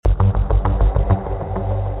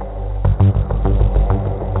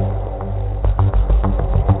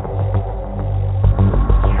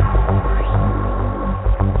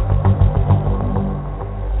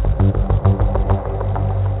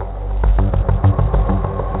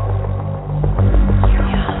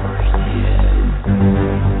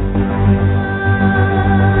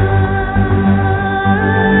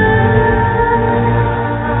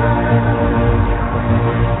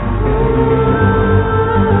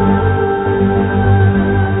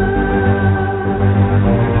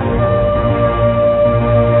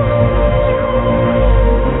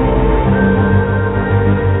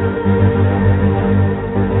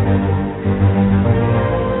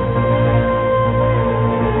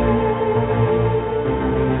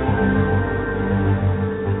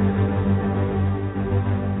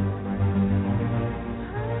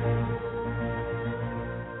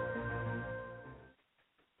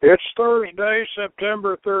Thursday,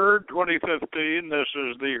 September 3rd, 2015. This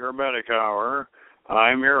is the Hermetic Hour.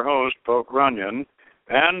 I'm your host, Poke Runyon,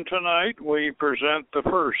 and tonight we present the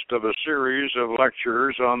first of a series of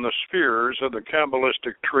lectures on the spheres of the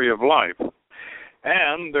Qabalistic Tree of Life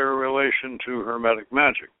and their relation to Hermetic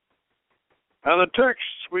Magick. Now, the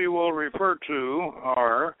texts we will refer to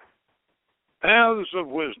are Paths of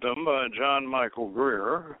Wisdom by John Michael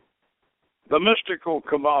Greer, The Mystical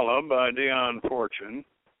Qabalah by Dion,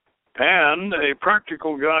 and A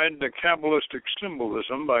Practical Guide to Qabalistic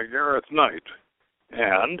Symbolism by Gareth Knight,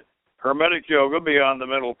 and Hermetic Yoga Beyond the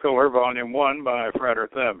Middle Pillar, Volume 1 by Frater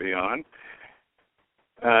Thabion,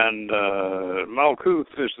 and Malkuth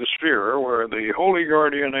is the sphere where the Holy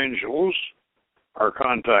Guardian Angels are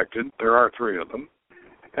contacted. There are 3 of them,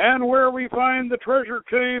 and where we find the treasure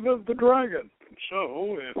cave of the dragon.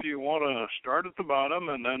 So, if you want to start at the bottom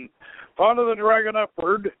and then follow the dragon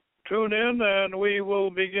upward, tune in and we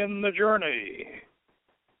will begin the journey.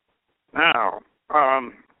 Now,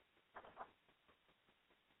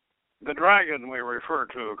 the dragon we refer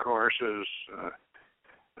to, of course, is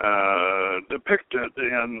depicted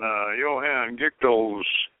in Johann Gichtel's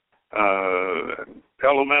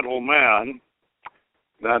Elemental Man,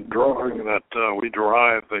 that drawing that we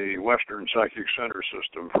derive the Western Psychic Center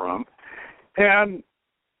system from. And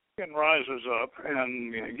dragon rises up,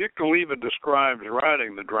 and Gichtel even describes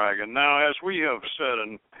riding the dragon. Now, as we have said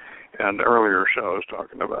in earlier shows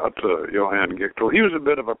talking about Johann Gichtel, he was a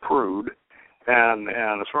bit of a prude, and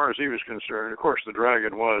as far as he was concerned, of course, the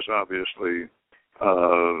dragon was obviously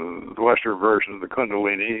the Western version of the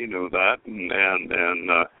Kundalini. He knew that,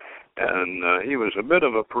 and he was a bit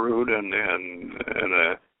of a prude,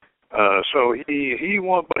 so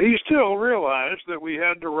he still realized that we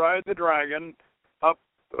had to ride the dragon up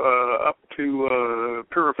to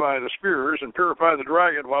purify the spheres and purify the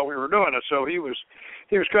dragon while we were doing it. So he was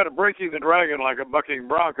kind of breaking the dragon like a bucking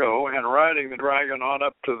bronco and riding the dragon on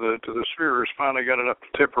up to the spheres. Finally got it up to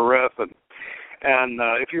Tippereth, and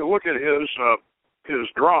if you look at his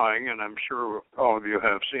drawing, and I'm sure all of you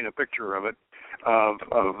have seen a picture of it, of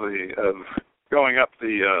going up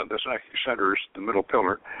the psychic centers, the middle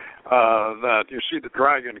pillar, that you see the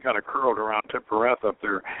dragon kind of curled around Tippereth up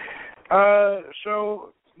there.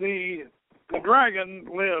 So the dragon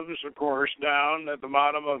lives, of course, down at the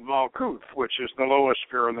bottom of Malkuth, which is the lowest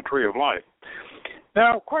sphere in the Tree of Life.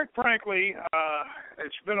 Now, quite frankly,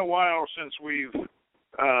 it's been a while since we've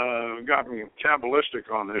gotten Qabalistic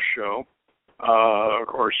on this show. Of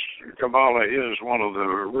course, Qabalah is one of the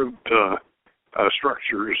root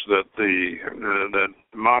structures that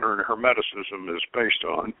modern Hermeticism is based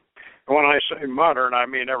on. And when I say modern, I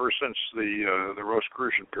mean ever since the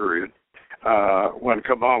Rosicrucian period, when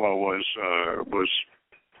Qabalah was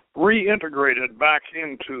reintegrated back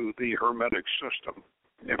into the Hermetic system.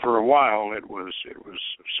 And for a while, it was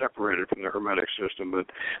separated from the Hermetic system,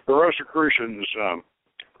 but the Rosicrucians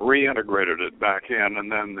reintegrated it back in,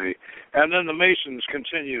 and then the Masons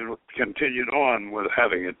continued on with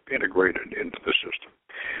having it integrated into the system.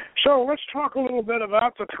 So let's talk a little bit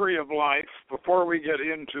about the Tree of Life before we get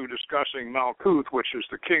into discussing Malkuth, which is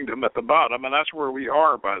the kingdom at the bottom, and that's where we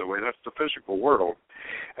are, by the way. That's the physical world,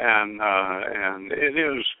 and it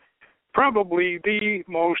is probably the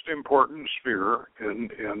most important sphere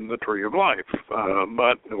in the Tree of Life.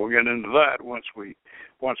 But we'll get into that once we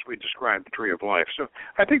describe the Tree of Life. So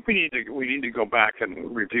I think we need to go back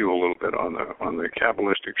and review a little bit on the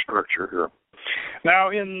Qabalistic structure here.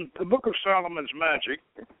 Now, in the Book of Solomon's Magic,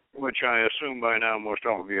 which I assume by now most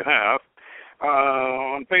all of you have,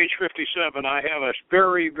 on page 57, I have a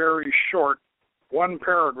very, very short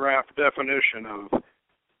one-paragraph definition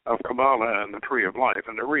of Qabalah and the Tree of Life,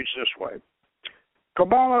 and it reads this way.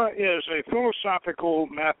 Qabalah is a philosophical,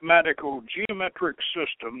 mathematical, geometric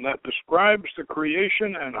system that describes the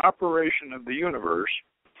creation and operation of the universe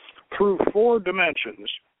through 4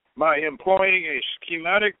 dimensions by employing a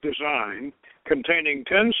schematic design containing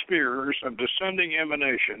 10 spheres of descending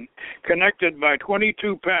emanation connected by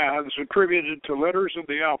 22 paths attributed to letters of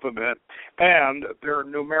the alphabet and their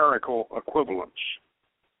numerical equivalents.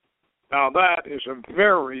 Now that is a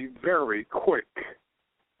very, very quick,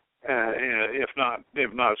 if not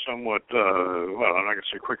somewhat, well, I'm not going to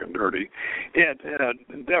say quick and dirty,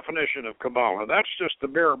 definition of Qabalah. That's just the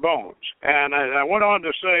bare bones. And I went on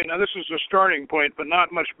to say, now this is a starting point, but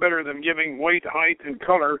not much better than giving weight, height, and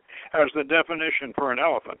color as the definition for an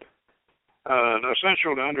elephant.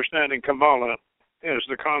 Essential to understanding Qabalah is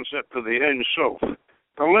the concept of the Ein Sof,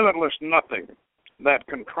 the limitless nothing that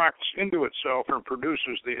contracts into itself and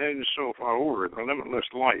produces the Ein Sof Aur, the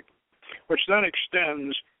limitless light, which then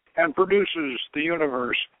extends and produces the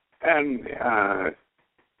universe and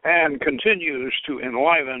and continues to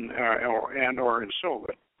enliven or ensoul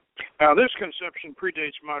it. Now, this conception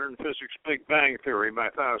predates modern physics' Big Bang theory by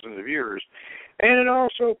thousands of years, and it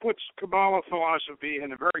also puts Kabbalah philosophy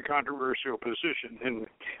in a very controversial position in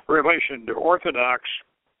relation to Orthodox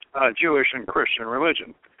Jewish and Christian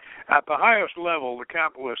religion. At the highest level, the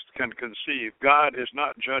Kabbalist can conceive God is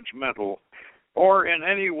not judgmental or in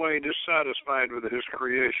any way dissatisfied with his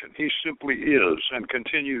creation. He simply is and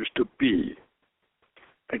continues to be.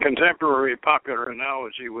 A contemporary popular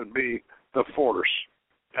analogy would be the Force,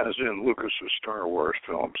 as in Lucas's Star Wars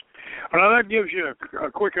films. Now that gives you a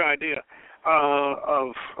quick idea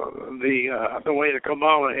of the way the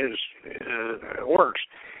Kabbalah works.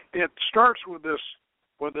 It starts with this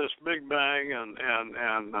Big Bang, and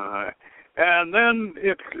then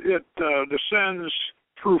it descends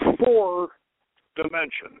through 4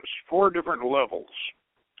 dimensions, 4 different levels,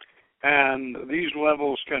 and these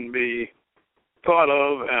levels can be thought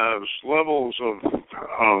of as levels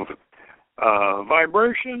of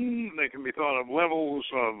vibration. They can be thought of levels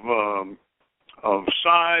of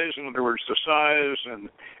size. In other words, the size and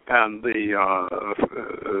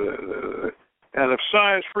of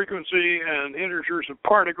size, frequency, and integers of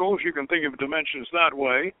particles. You can think of dimensions that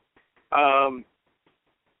way,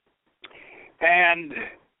 and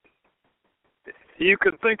you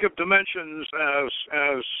can think of dimensions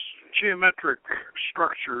as geometric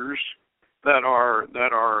structures that are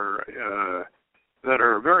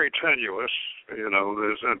very tenuous, and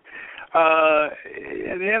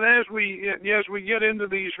as we get into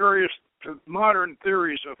these various modern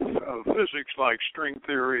theories of physics like string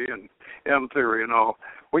theory and M theory and all,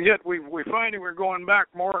 we find we're going back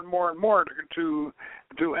more and more and more to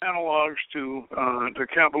analogs to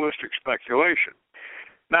Kabbalistic speculation.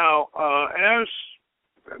 Now, as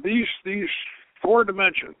these 4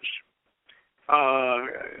 dimensions,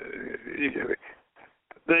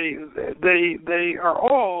 they are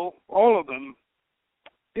all of them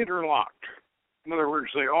interlocked. In other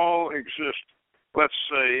words, they all exist. Let's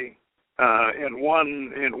say in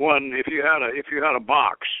one. If you had a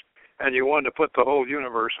box and you wanted to put the whole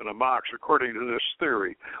universe in a box, according to this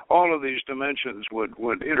theory, all of these dimensions would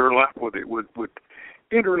interlap with it. Would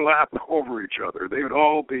interlap over each other. They would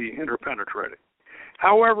all be interpenetrating.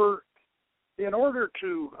 However, in order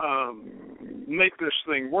to make this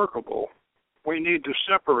thing workable, we need to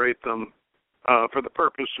separate them for the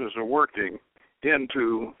purposes of working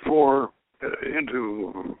into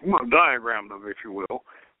diagram them, if you will.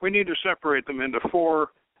 We need to separate them into 4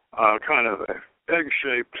 kind of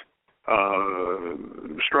egg-shaped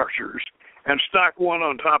structures and stack one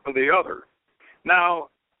on top of the other. Now,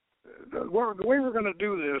 the way we're going to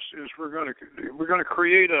do this is we're going to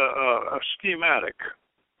create a schematic.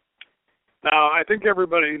 Now, I think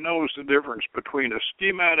everybody knows the difference between a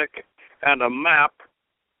schematic and a map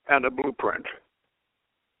and a blueprint.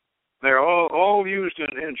 They're all used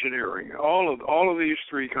in engineering. All of these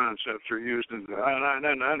 3 concepts are used in.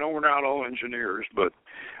 And I know we're not all engineers, but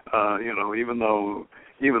even though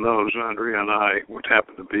Andrea and I would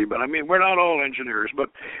happen to be, but I mean we're not all engineers. But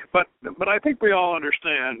I think we all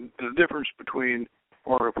understand the difference between,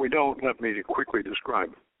 or if we don't, let me quickly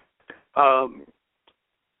describe it. A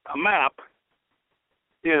map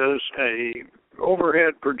is a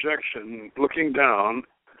overhead projection looking down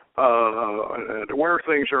where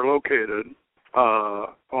things are located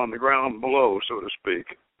on the ground below, so to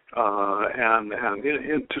speak, and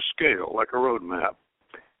into scale, like a road map.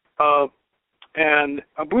 And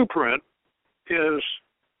a blueprint is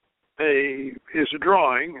a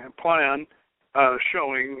drawing, a plan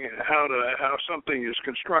showing how something is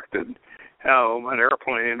constructed, how an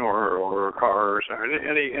airplane or a car or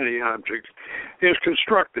any object is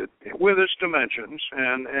constructed with its dimensions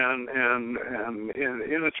and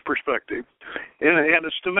in its perspective and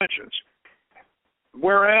its dimensions.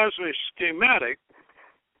 Whereas a schematic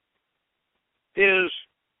is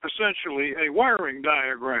essentially a wiring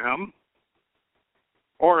diagram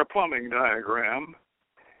or a plumbing diagram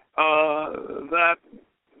that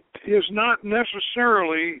is not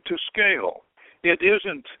necessarily to scale. It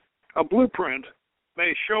isn't. A blueprint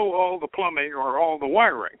may show all the plumbing or all the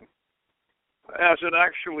wiring as it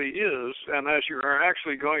actually is, and as you are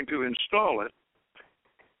actually going to install it.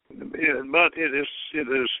 But it is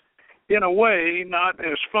in a way not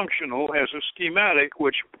as functional as a schematic,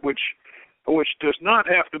 which does not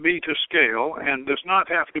have to be to scale and does not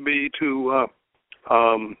have to be to.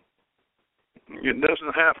 It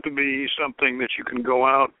doesn't have to be something that you can go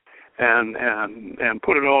out and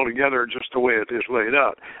put it all together just the way it is laid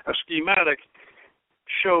out. A schematic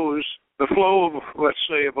shows the flow of, let's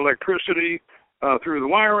say, of electricity through the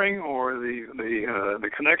wiring or the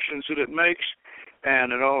connections that it makes,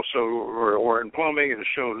 and it also, or in plumbing, it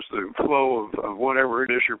shows the flow of whatever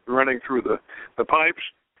it is you're running through the pipes,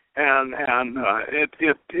 and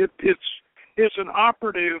it's an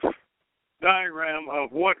operative diagram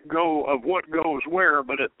of what goes where,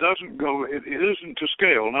 but it doesn't go. It isn't to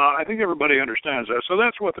scale. Now, I think everybody understands that. So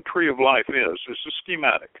that's what the Tree of Life is. It's a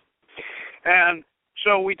schematic, and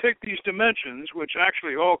so we take these dimensions, which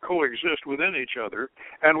actually all coexist within each other,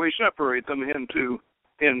 and we separate them into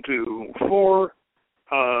four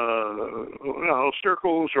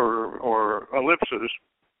circles or ellipses,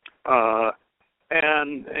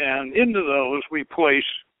 and into those we place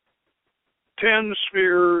 10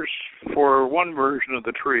 spheres for one version of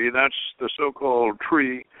the tree. That's the so-called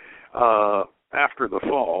tree after the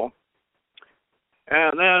fall,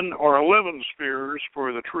 and then 11 spheres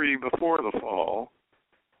for the tree before the fall,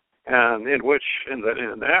 and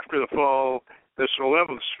after the fall, this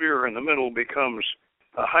 11th sphere in the middle becomes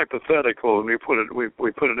hypothetical, and we put it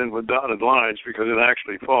in with dotted lines because it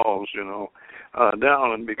actually falls,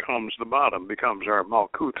 down and becomes the bottom, becomes our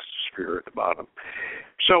Malkuth sphere at the bottom.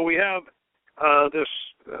 So we have this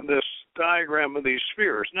diagram of these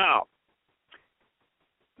spheres. Now,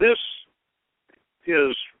 this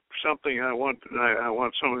is something I want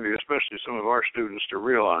some of you, especially some of our students, to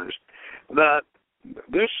realize, that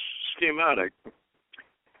this schematic,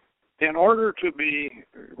 in order to be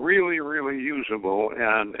really, really usable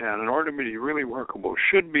and in order to be really workable,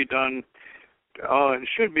 should be done,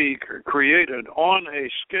 should be created on a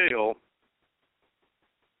scale.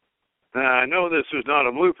 Now, I know this is not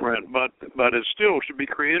a blueprint, but it still should be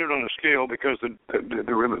created on a scale because the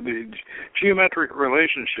geometric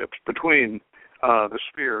relationships between the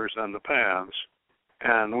spheres and the paths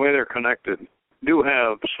and the way they're connected do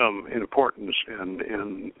have some importance in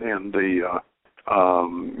the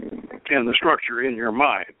structure in your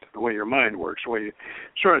mind, the way your mind works. The way you,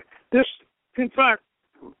 this, in fact,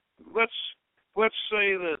 let's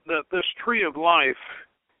say that this Tree of Life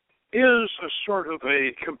is a sort of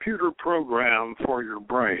a computer program for your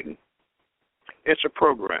brain. It's a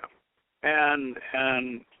program, and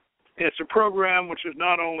it's a program which is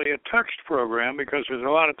not only a text program, because there's a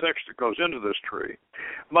lot of text that goes into this tree,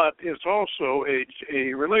 but it's also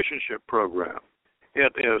a relationship program.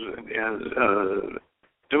 It is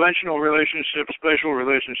dimensional relationships, spatial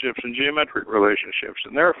relationships, and geometric relationships,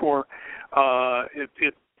 and therefore it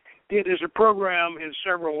is a program in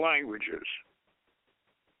several languages.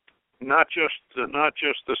 Not just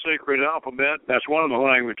the sacred alphabet. That's one of the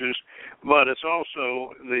languages, but it's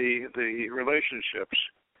also the relationships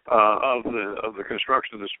of the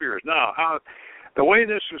construction of the spheres. Now, the way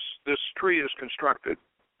this tree is constructed,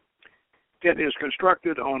 it is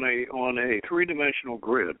constructed on a three-dimensional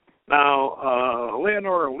grid. Now,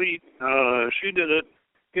 Leonora Leet, she did it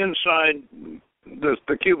inside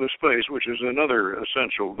the cube of space, which is another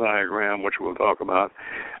essential diagram, which we'll talk about.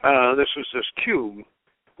 This is this cube,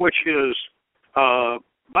 which is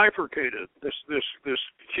bifurcated. This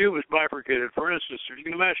cube is bifurcated. For instance, if you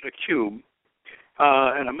can imagine a cube,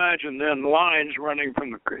 and imagine then lines running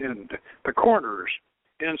from the corners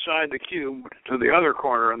inside the cube to the other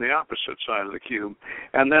corner on the opposite side of the cube,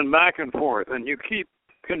 and then back and forth, and you keep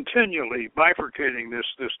continually bifurcating this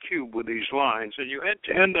cube with these lines, and you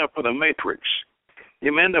end up with a matrix.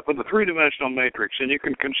 You end up with a three-dimensional matrix, and you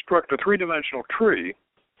can construct a three-dimensional tree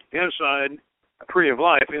inside a Tree of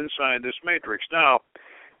Life inside this matrix. Now,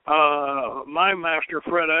 my master,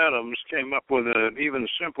 Fred Adams, came up with an even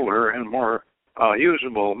simpler and more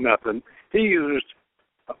usable method. He used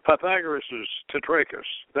Pythagoras' tetrachus.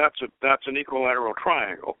 That's an equilateral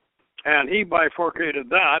triangle, and he bifurcated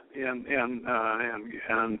that and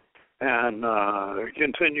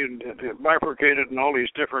continued to bifurcate it in all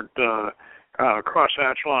these different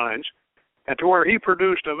crosshatch lines, and to where he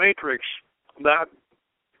produced a matrix that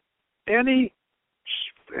any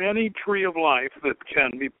Tree of Life that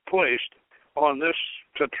can be placed on this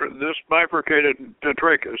bifurcated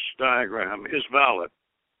tetrachus diagram is valid.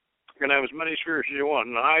 You can have as many spheres as you want.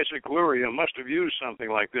 And Isaac Luria must have used something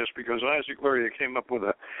like this, because Isaac Luria came up with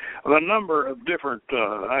a number of different.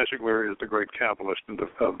 Isaac Luria is the great Qabbalist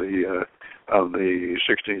of the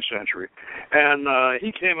 16th century, and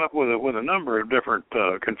he came up with a number of different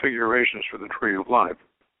configurations for the Tree of Life.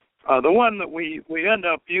 The one that we end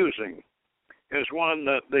up using is one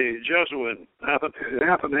that the Jesuit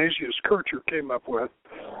Athanasius Kircher came up with.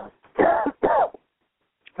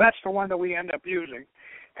 That's the one that we end up using,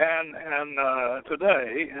 and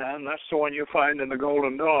today, and that's the one you find in the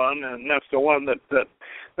Golden Dawn, and that's the one that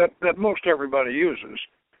most everybody uses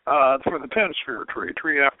for the 10-sphere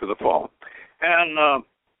tree after the fall. And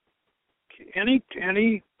any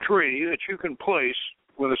tree that you can place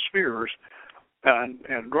with the spheres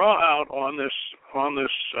and draw out on this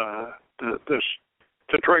this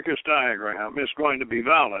Tetrachus diagram is going to be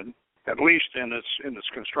valid, at least in its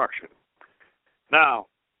construction. Now,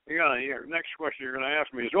 your next question you're going to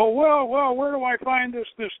ask me is, well, where do I find this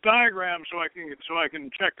diagram so I can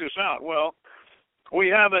check this out? Well, we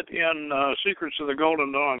have it in Secrets of the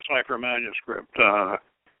Golden Dawn cipher manuscript,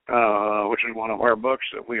 which is one of our books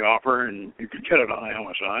that we offer, and you can get it on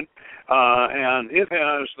Amazon. And it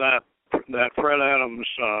has that Fred Adams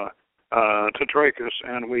Tetrachus,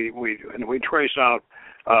 and we trace out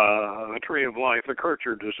the Tree of Life, the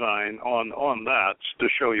Kircher design on that to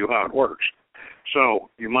show you how it works. So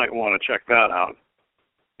you might want to check that out.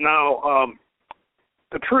 Now,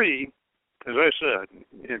 the tree, as I said,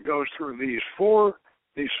 it goes through these four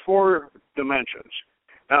dimensions.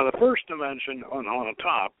 Now, the first dimension on the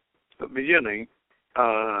top, the beginning,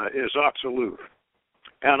 is Atziluth,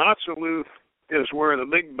 and Atziluth is where the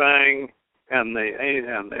Big Bang and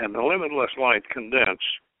the limitless light condense,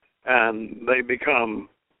 and they become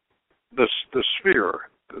the sphere,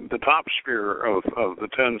 the top sphere of the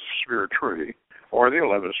 10-sphere tree, or the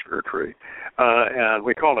 11-sphere tree, and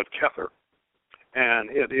we call it Kether. And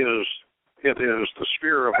it is the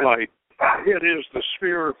sphere of light. It is the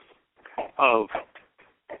sphere of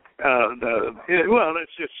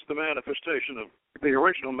it's the manifestation of the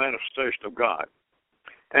original manifestation of God,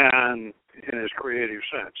 and in His creative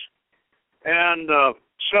sense. And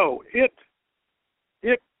so it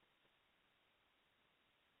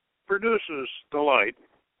produces the light,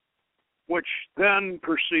 which then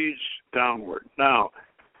proceeds downward. Now,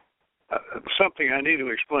 something I need to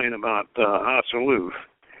explain about Atziluth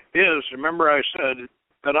is, remember I said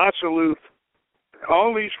that Atziluth,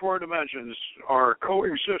 all these four dimensions are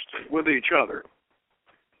coexistent with each other.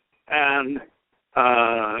 And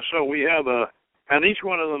so we have and each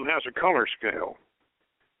one of them has a color scale.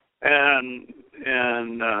 And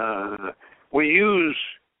we use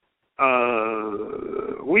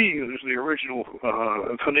the original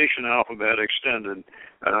Phoenician alphabet extended,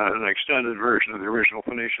 an extended version of the original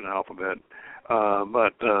Phoenician alphabet.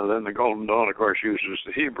 But then the Golden Dawn, of course, uses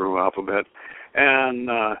the Hebrew alphabet. And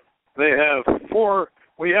they have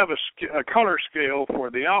we have a color scale for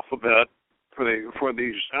the alphabet, for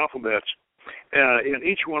these alphabets, in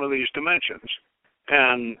each one of these dimensions.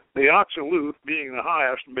 And the Atziluth being the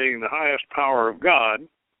highest power of God,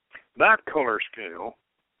 that color scale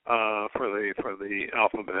for the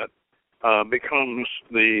alphabet becomes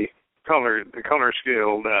the color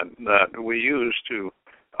scale that we use to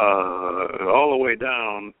all the way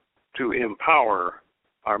down to empower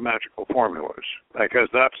our magical formulas, because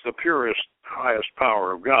that's the purest, highest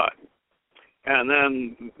power of God. And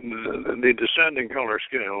then the descending color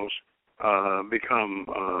scales become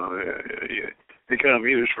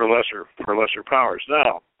used for lesser powers.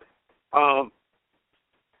 Now,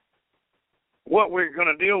 what we're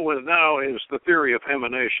going to deal with now is the theory of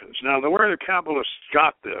emanations. Now, where the Kabbalists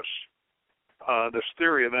got this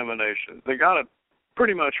theory of emanations, they got it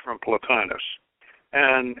pretty much from Plotinus,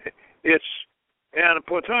 and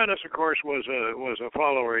Plotinus, of course, was a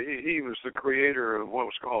follower. He was the creator of what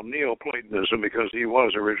was called Neoplatonism, because he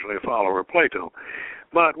was originally a follower of Plato.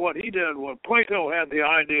 But what he did, Plato had the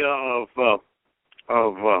idea of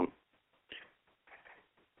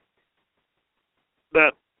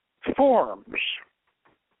that forms,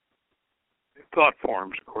 thought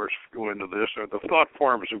forms, of course, go into this, or the thought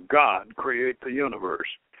forms of God create the universe.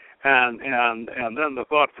 And then the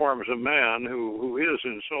thought forms of man, who is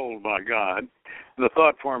ensouled by God, the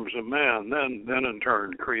thought forms of man then in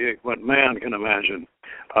turn create what man can imagine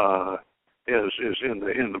is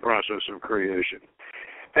in the process of creation.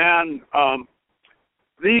 And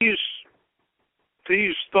these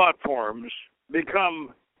thought forms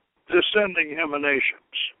become descending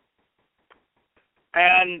emanations.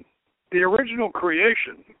 And the original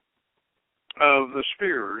creation of the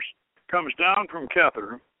spheres comes down from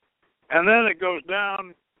Kether, and then it goes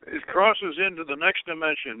down, it crosses into the next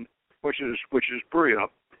dimension, which is Bria.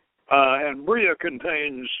 And Bria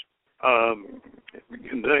contains Hesed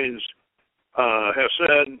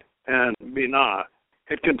and Binah.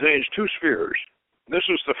 It contains two spheres. This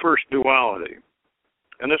is the first duality.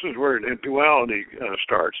 And this is where duality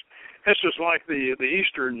starts. This is like the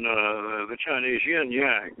Eastern, the Chinese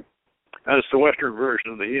yin-yang. That's the Western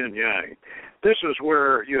version of the yin-yang. This is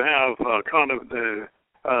where you have kind of the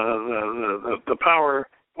power.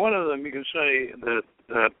 One of them, you can say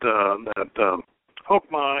that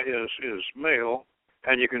Hokmah is male,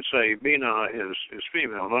 and you can say Binah is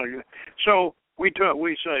female. So we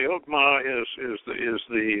say Hokmah is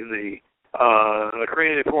the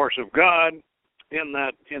creative force of God in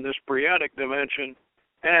this Briatic dimension,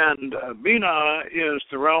 And Binah is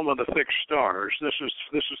the realm of the fixed stars. This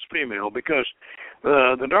is female because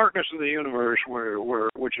the darkness of the universe,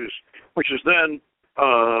 which is then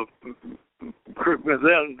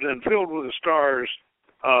filled with the stars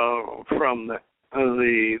from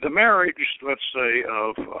the marriage, let's say,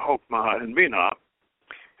 of Hokmah and Binah,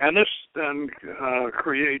 and this then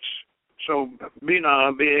creates, so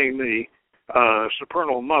Binah being the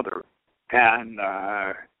supernal mother, and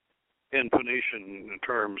in Phoenician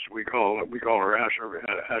terms we call her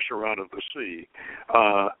Asherat of the sea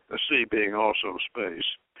sea being also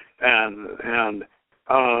space, and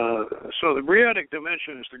so the Briatic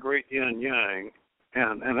dimension is the great yin yang,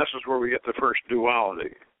 and this is where we get the first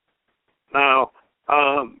duality. Now,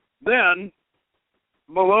 then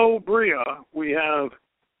below Bria we have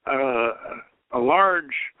a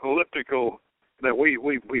large elliptical that we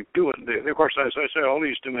do it. Of course, as I say, all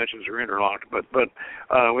these dimensions are interlocked, but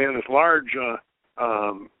we have this large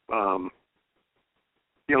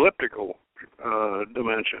elliptical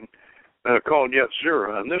dimension called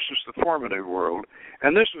Yetzirah, and this is the formative world,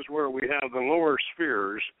 and this is where we have the lower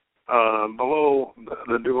spheres below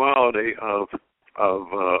the duality of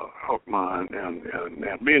Hokmah and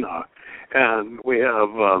Binah, and we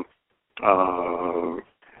have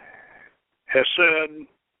Hesed,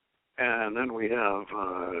 and then we have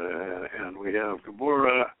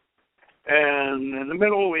Geburah, and in the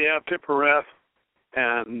middle we have Tiphereth,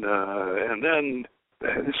 and then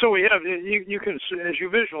so we have, you can, as you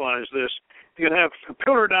visualize this, you can have a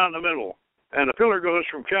pillar down the middle, and the pillar goes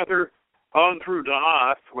from Kether on through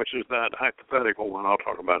Da'ath, which is that hypothetical one I'll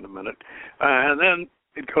talk about in a minute, and then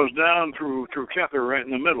it goes down through Kether right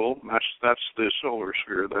in the middle. That's the solar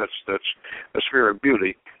sphere. That's the sphere of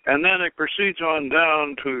beauty. And then it proceeds on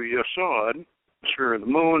down to Yesod, the sphere of the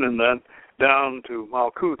moon, and then down to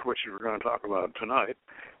Malkuth, which we're going to talk about tonight.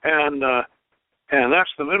 And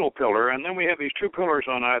that's the middle pillar. And then we have these two pillars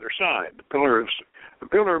on either side. The pillar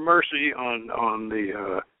of mercy on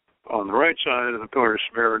the right side, and the pillar of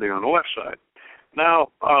severity on the left side.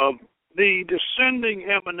 Now, the descending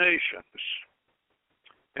emanations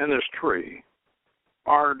in this tree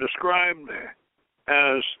are described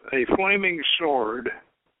as a flaming sword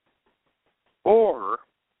or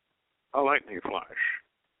a lightning flash.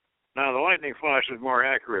 Now, the lightning flash is more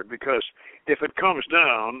accurate because if it comes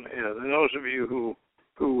down, and those of you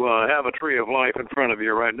who have a tree of life in front of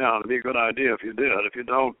you right now, it'd be a good idea if you did. If you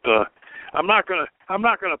don't, I'm not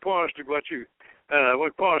gonna pause to let you.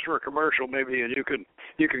 We'll pause for a commercial, maybe, and you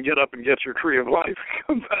can get up and get your tree of life and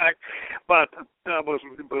come back. But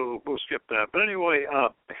we'll skip that. But anyway,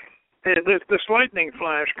 this lightning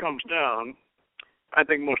flash comes down. I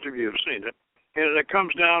think most of you have seen it, and it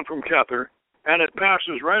comes down from Kether, and it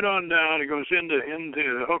passes right on down. It goes into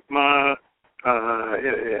Hokmah,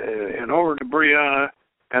 and over to Bria,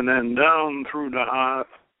 and then down through Da'ath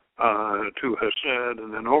to Hesed,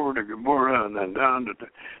 and then over to Geburah, and then down to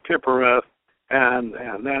Tiphereth. And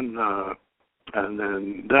then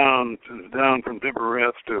down from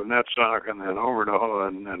Tiphereth to Netzach, and then over to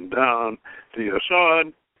Hod, and then down to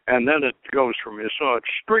Yesod, and then it goes from Yesod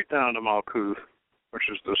straight down to Malkuth, which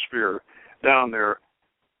is the sphere down there.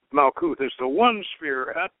 Malkuth is the one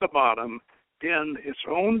sphere at the bottom in its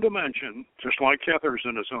own dimension, just like Kether's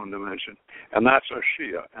in its own dimension, and that's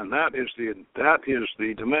Ashia, and that is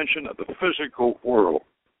the dimension of the physical world.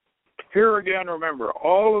 Here again, remember,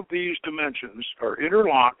 all of these dimensions are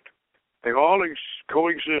interlocked. They all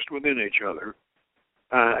coexist within each other.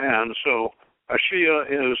 And so Ashia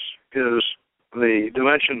is the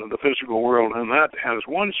dimension of the physical world, and that has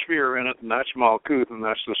one sphere in it, and that's Malkuth, and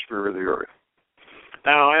that's the sphere of the earth.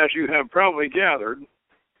 Now, as you have probably gathered,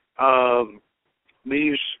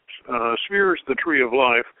 these spheres of the Tree of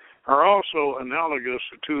Life are also analogous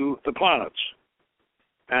to the planets.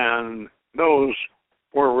 And those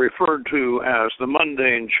were referred to as the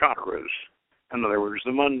mundane chakras. In other words,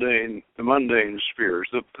 the mundane spheres,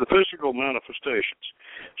 the physical manifestations.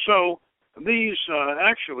 So these,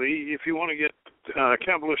 actually, if you want to get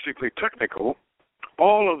Kabbalistically technical,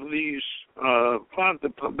 all of these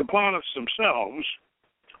the planets themselves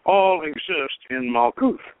all exist in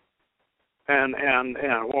Malkuth and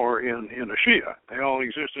or in Ashia. They all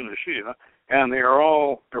exist in Ashia. And they are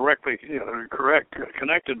all directly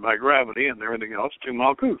connected by gravity and everything else to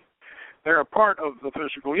Malkuth. They're a part of the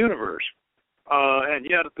physical universe. And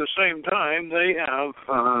yet at the same time, they have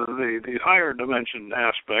the higher dimension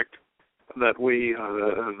aspect that we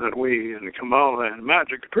in Qabbalah and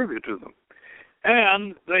Magick attribute to them.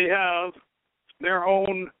 And they have their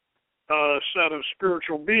own set of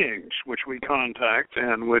spiritual beings, which we contact,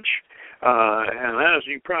 and and as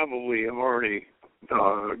you probably have already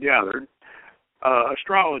gathered,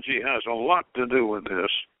 astrology has a lot to do with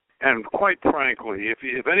this. And quite frankly,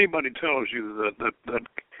 if anybody tells you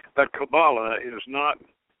that Kabbalah is not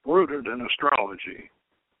rooted in astrology,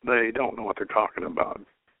 they don't know what they're talking about.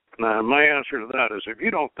 Now, my answer to that is, if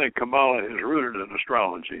you don't think Kabbalah is rooted in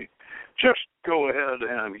astrology, just go ahead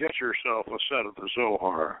and get yourself a set of the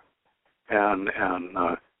Zohar. And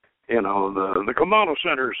the Kabbalah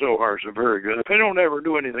Center Zohars are very good. If they don't ever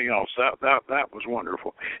do anything else, that was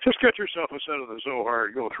wonderful. Just get yourself a set of the Zohar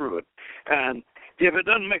and go through it. And if it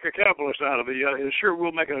doesn't make a Kabbalist out of it, it sure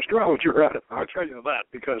will make an astrologer out of it. I'll tell you that,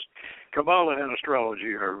 because Kabbalah and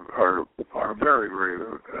astrology are very, very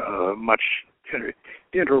much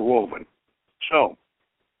interwoven. So,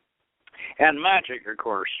 and magic, of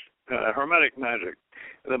course, Hermetic Magick.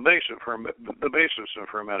 The basis of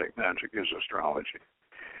Hermetic Magick is astrology,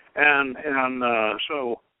 and as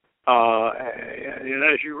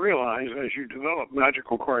you realize, as you develop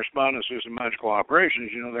magical correspondences and magical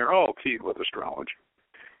operations, they're all keyed with astrology.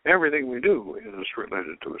 Everything we do is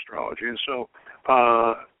related to astrology, and so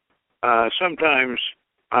sometimes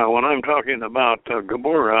when I'm talking about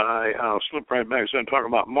Geburah, I'll slip right back and talk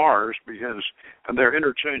about Mars, because they're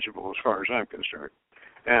interchangeable as far as I'm concerned.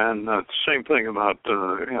 And the same thing about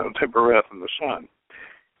Tibereth and the Sun.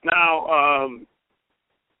 Now,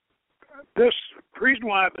 this reason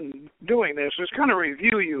why I've been doing this is kind of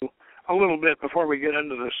review you a little bit before we get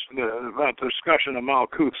into this about the discussion of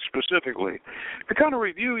Malkuth specifically, to kind of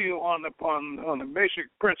review you on the basic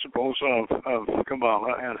principles of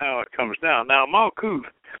Kabbalah and how it comes down. Now, Malkuth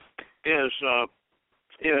is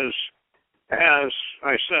as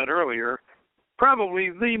I said earlier, probably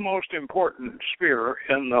the most important sphere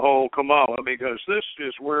in the whole Kabbalah, because this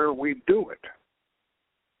is where we do it.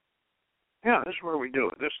 Yeah, this is where we do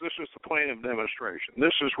it. This is the plane of demonstration.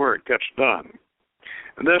 This is where it gets done.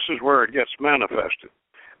 And this is where it gets manifested.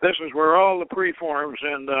 This is where all the preforms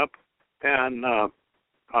end up. And I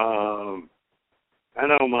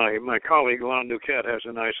know my colleague Lon Duquette has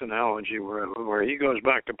a nice analogy where he goes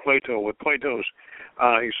back to Plato with Plato's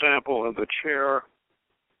example of the chair.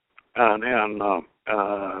 And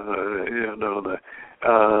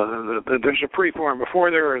there's a preform before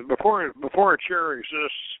a chair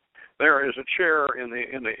exists. There is a chair in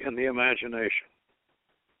the imagination.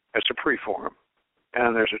 It's a preform,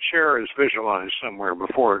 and there's a chair is visualized somewhere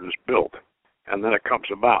before it is built, and then it comes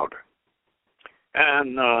about.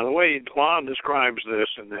 And the way Lon describes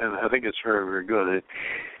this, and I think it's very, very good.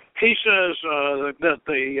 He says that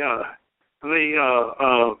the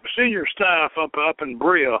senior staff up in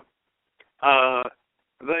Bria,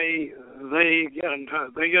 they get in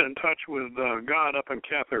touch with God up in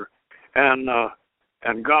Kether,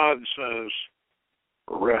 and God says,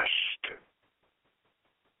 rest.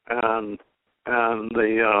 And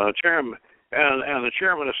the chairman and the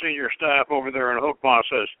chairman of senior staff over there in Oakmont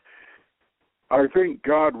says, I think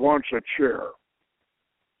God wants a chair.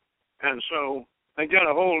 And so they get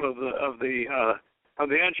a hold of the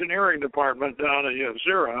engineering department down at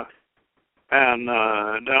Yetzirah and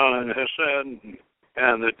down in Hesed,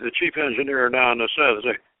 and the chief engineer down in Hesed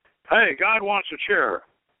say, hey, God wants a chair.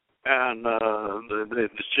 And the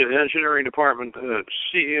engineering department, the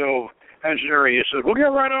CEO of engineering, he said, we'll get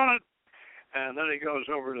right on it. And then he goes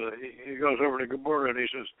over to Geburah and he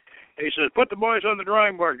says, put the boys on the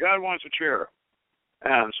drawing board. God wants a chair.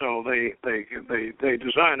 And so they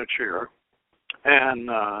design a chair, and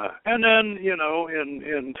then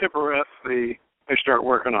in Tibereth they start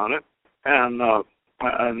working on it, and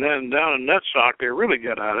then down in Netzach they really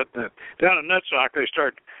get at it. Down in Netzach they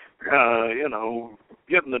start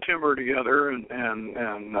getting the timber together and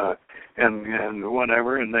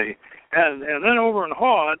whatever, and then over in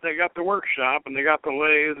Hod they got the workshop and they got the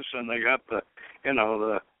lathes and they got the and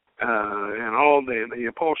all the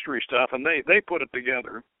upholstery stuff, and they put it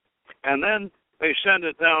together, and then they send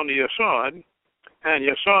it down to Yesod, and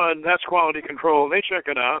Yesod, that's quality control. They check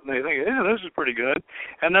it out and they think, yeah, this is pretty good,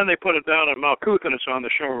 and then they put it down at Malkuth and it's on the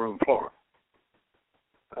showroom floor.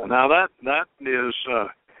 Now that is.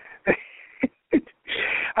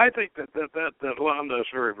 I think that Lon does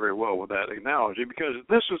very, very well with that analogy, because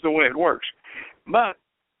this is the way it works. But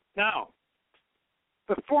now,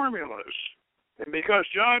 the formulas, and because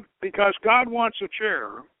God wants a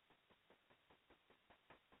chair,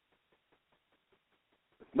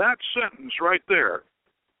 that sentence right there,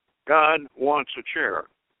 God wants a chair,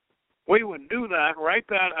 we would do that, write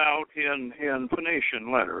that out in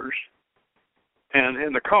Phoenician letters and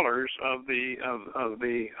in the colors of the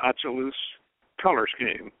Atzilus color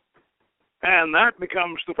scheme, and that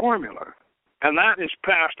becomes the formula, and that is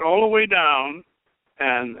passed all the way down,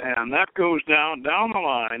 and that goes down the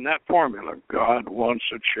line, that formula, God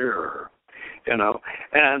wants a chair,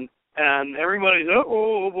 and everybody's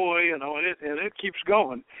oh boy, and it keeps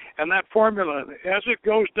going, and that formula, as it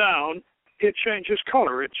goes down, it changes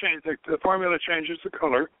color. The formula changes the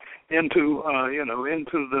color into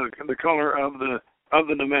into the color of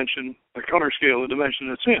the dimension, the color scale, the dimension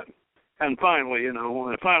it's in. And finally,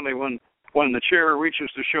 when the chair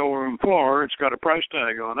reaches the showroom floor, it's got a price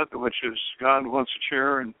tag on it, which is God wants a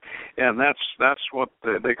chair, and that's what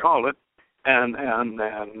they call it. And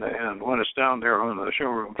when it's down there on the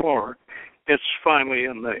showroom floor, it's finally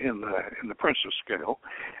in the princess scale.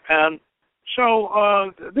 And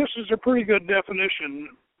so this is a pretty good definition.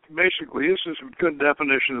 Basically, this is a good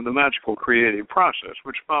definition of the magical creative process,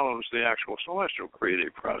 which follows the actual celestial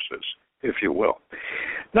creative process, if you will.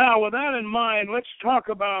 Now, with that in mind, let's talk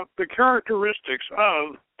about the characteristics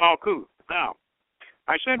of Malkuth. Now,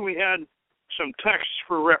 I said we had some texts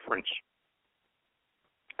for reference.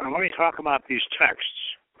 Now, let me talk about these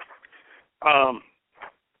texts.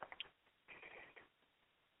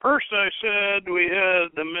 First, I said we had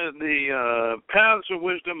the Paths of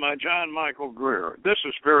Wisdom by John Michael Greer. This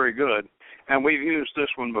is very good, and we've used this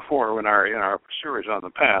one before in our series on the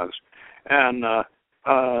Paths. And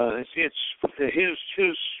it's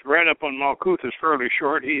his write-up on Malkuth is fairly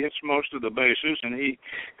short. He hits most of the bases, and he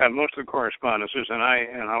had most of the correspondences. And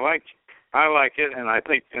I like it, and I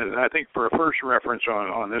think for a first reference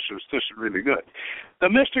on this is really good. The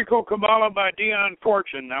Mystical Qabalah by Dion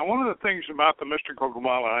Fortune. Now, one of the things about the Mystical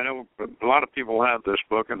Qabalah, I know a lot of people have this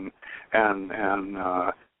book, and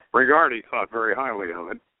Regardi thought very highly of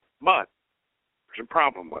it, but there's a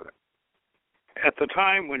problem with it. At the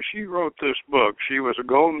time when she wrote this book, she was a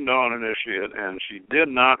Golden Dawn initiate, and she did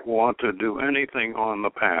not want to do anything on the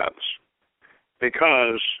paths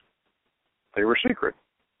because they were secret.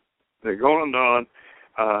 The Golden Dawn,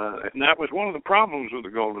 and that was one of the problems with the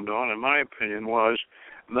Golden Dawn, in my opinion, was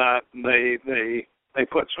that they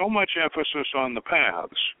put so much emphasis on the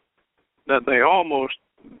paths that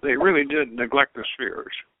they really did neglect the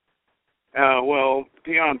spheres. Well,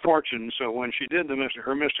 Dion Fortune, so when she did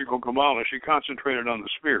her Mystical Qabalah, she concentrated on the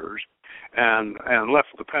spheres and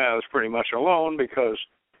left the paths pretty much alone because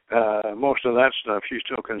most of that stuff she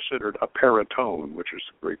still considered a paratone, which is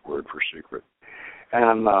the Greek word for secret.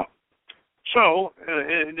 And so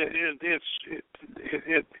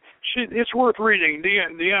it's worth reading.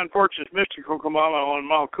 Dion Fortune's Mystical Qabalah on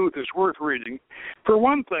Malkuth is worth reading. For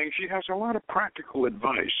one thing, she has a lot of practical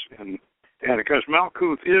advice, and because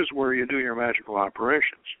Malkuth is where you do your magical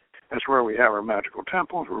operations. That's where we have our magical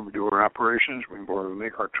temples, where we do our operations, where we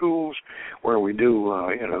make our tools, where we do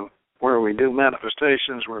where we do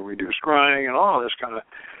manifestations, where we do scrying, and all this kind of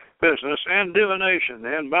business, and divination.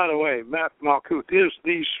 And by the way, Malkuth is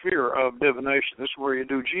the sphere of divination. This is where you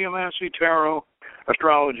do geomancy, tarot,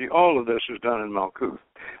 astrology. All of this is done in Malkuth.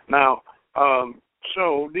 Now,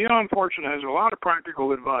 so Dion Fortune has a lot of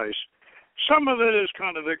practical advice. Some of it is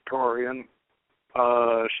kind of Victorian.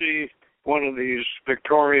 She, one of these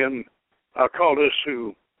Victorian occultists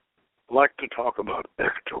who like to talk about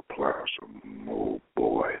ectoplasm. Oh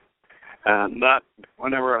boy! And that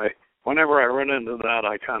whenever I run into that,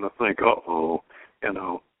 I kind of think,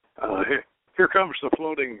 here comes the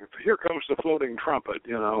floating trumpet,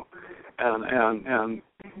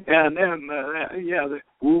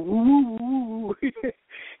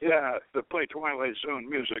 to play Twilight Zone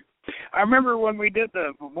music. I remember when we did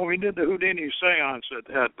the Houdini seance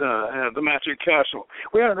at the Magic Castle,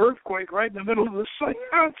 we had an earthquake right in the middle of the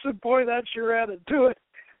seance, and boy, that sure added to it.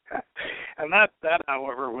 And that,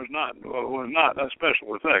 however, was not a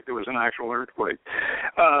special effect. It was an actual earthquake.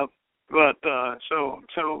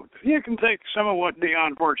 So you can take some of what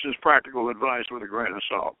Dion Fortune's practical advice with a grain of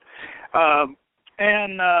salt.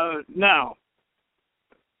 Now,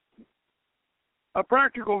 A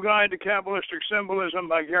Practical Guide to Qabalistic Symbolism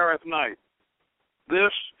by Gareth Knight.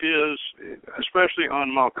 This is, especially on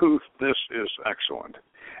Malkuth, this is excellent.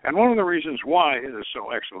 And one of the reasons why it is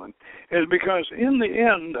so excellent is because in the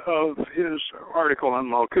end of his article on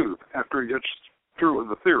Malkuth, after he gets through with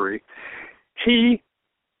the theory, he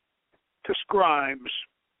describes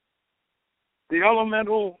the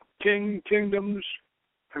elemental kingdoms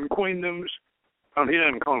and queendoms. Well, he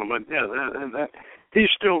doesn't call them, but he's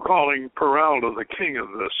still calling Peralta the king of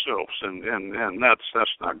the sylphs, and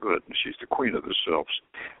that's not good. She's the queen of the sylphs,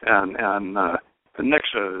 and the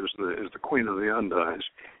Nixa is the queen of the Undines,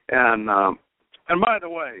 and by the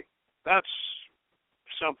way, that's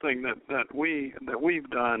something that we've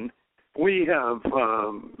done. We have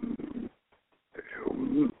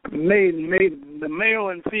made the male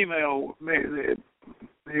and female,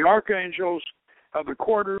 the archangels of the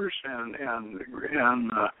quarters, and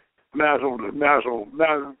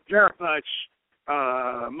Gareth Knight's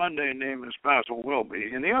mundane name is Basil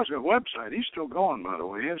Wilby, and he has a website. He's still going, by the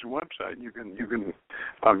way. He has a website. You can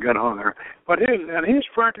get on there. But his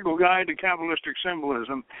Practical Guide to Qabalistic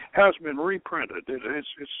Symbolism has been reprinted.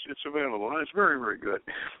 It's available, and it's very, very good.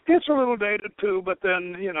 It's a little dated too, but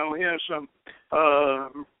then he has some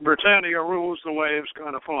Britannia rules the waves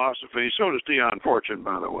kind of philosophy. So does Dion Fortune,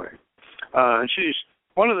 by the way. And she's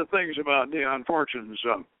one of the things about Dion Fortune's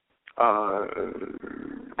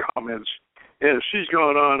comments is she's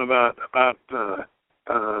going on about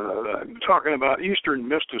talking about Eastern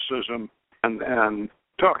mysticism and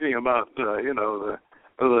talking about the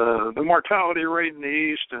mortality rate in the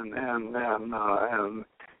East and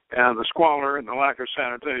the squalor and the lack of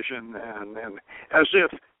sanitation and as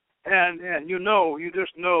if you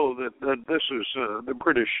just know that this is the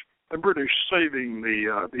British saving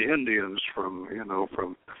the Indians from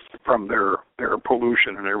their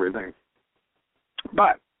pollution and everything.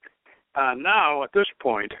 But now, at this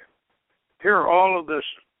point, here all of this,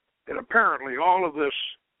 and apparently all of this,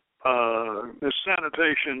 this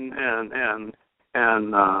sanitation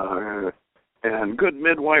and good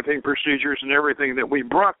midwifing procedures and everything that we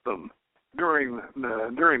brought them during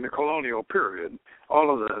the colonial period,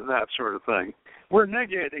 all of that sort of thing, we're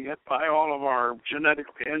negating it by all of our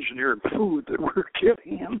genetically engineered food that we're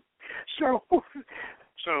getting them. So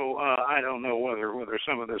I don't know whether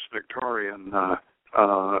some of this Victorian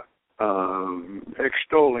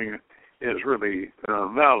extolling is really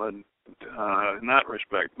valid in that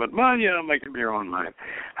respect. But make up your own mind.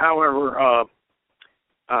 However,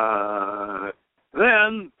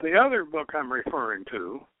 then the other book I'm referring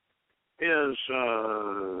to is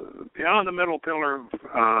Beyond the Middle Pillar,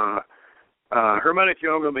 Hermetic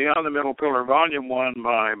Yoga Beyond the Middle Pillar, Volume 1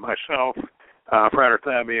 by myself, Frater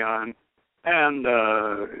Thabion, and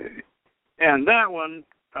that one,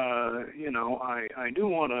 I do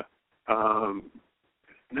want to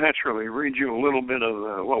naturally read you a little bit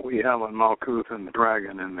of what we have on Malkuth and the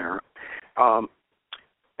dragon in there.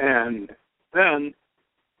 And then,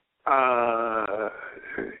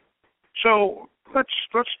 so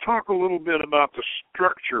let's talk a little bit about the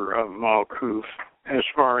structure of Malkuth as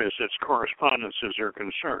far as its correspondences are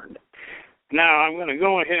concerned. Now, I'm going to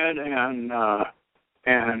go ahead and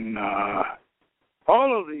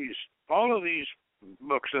all of these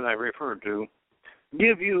books that I referred to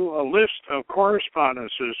give you a list of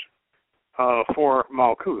correspondences for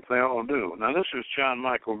Malkuth. They all do. Now, this is John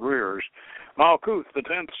Michael Greer's Malkuth, the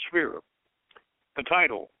 10th Sphere. The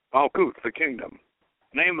title, Malkuth, the Kingdom.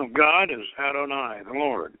 Name of God is Adonai, the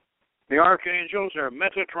Lord. The archangels are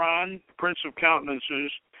Metatron, Prince of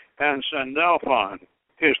Countenances, and Sandalphon,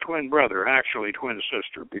 his twin brother, actually twin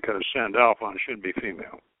sister, because Sandalphon should be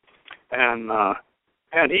female. And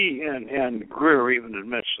Greer even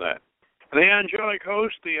admits that. The angelic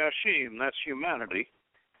host, the Ashim, that's humanity.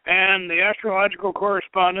 And the astrological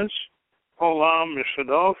correspondence, Olam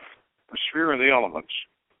Yesodot, the sphere of the elements.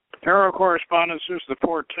 Tarot correspondences, the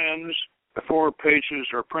 4 tens, the 4 pages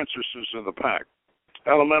or princesses of the pack.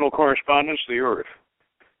 Elemental correspondence, the earth.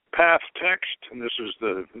 Path text, and this is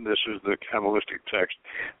the Kabbalistic text.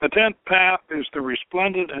 The 10th path is the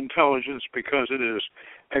resplendent intelligence because it is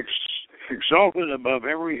exalted above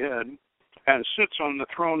every head and sits on the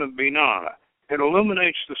throne of Binah. It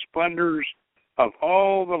illuminates the splendors of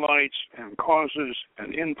all the lights and causes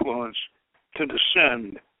an influence to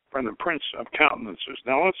descend from the Prince of Countenances.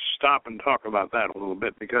 Now let's stop and talk about that a little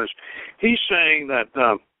bit, because he's saying that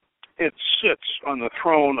it sits on the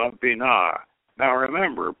throne of Binah. Now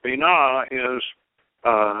remember, Binah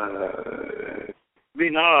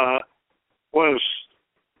was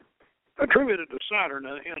attributed to Saturn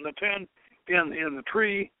in the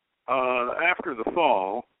tree after the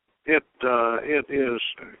fall. It is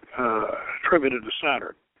attributed to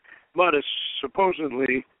Saturn, but it's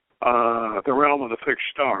supposedly the realm of the fixed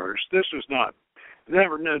stars. This is not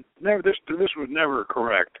never. This was never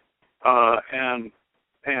correct, and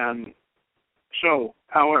so,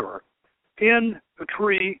 however, in the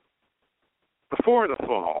tree before the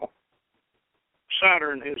fall,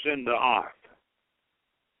 Saturn is in Da'ath,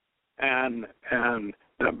 and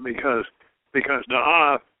because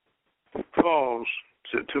Da'ath falls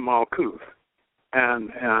to Malkuth,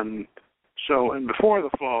 and so before the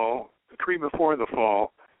fall, the tree before the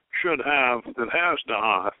fall that has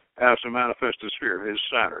Da'ath as a manifested sphere is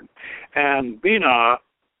Saturn, and Binah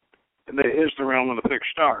is the realm of the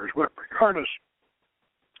fixed stars. But regardless,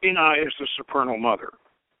 Binah is the supernal mother,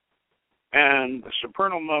 and the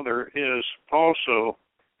supernal mother is also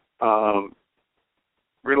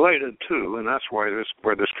related to, and that's where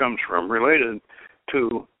this comes from, related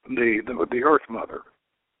to the Earth Mother.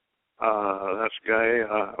 that's gay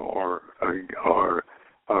or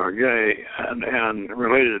gay and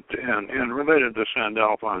related to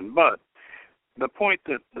Sandalphon. But the point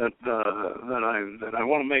that I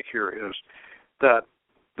want to make here is that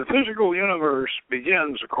the physical universe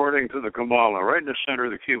begins, according to the Qabalah, right in the center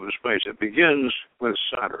of the cube of space. It begins with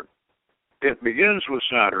Saturn. It begins with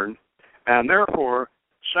Saturn, and therefore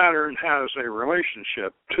Saturn has a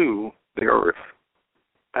relationship to the Earth.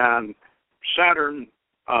 And Saturn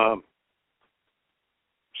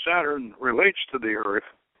relates to the Earth.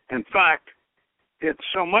 In fact, it's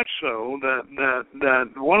so much so that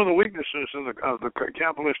one of the weaknesses of the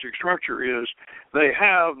Kabbalistic structure is they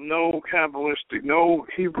have no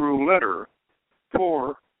Hebrew letter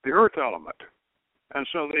for the Earth element, and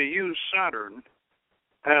so they use Saturn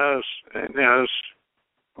as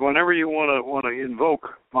whenever you want to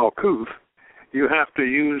invoke Malkuth, you have to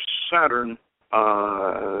use Saturn.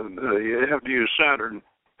 You have to use Saturn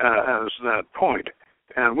as that point.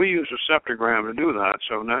 And we use a septagram to do that,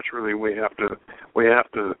 so naturally we have to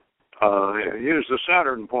use the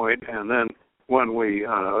Saturn point, and then when we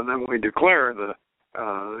declare the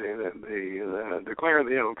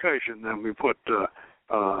invocation, then we put the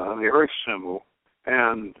Earth symbol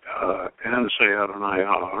and say Adonai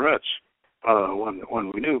Haaretz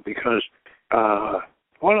when we do, because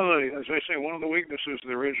one of the weaknesses of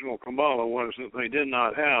the original Qabalah was that they did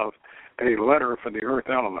not have a letter for the Earth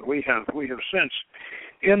element. We have since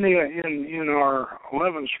in our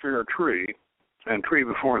 11-sphere tree and tree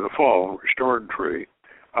before the fall, restored tree,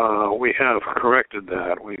 we have corrected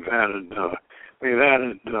that. We've added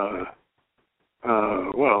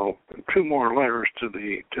 2 more letters to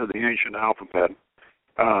the ancient alphabet,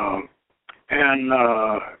 and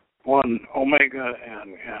 1 omega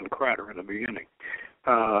and crater in the beginning,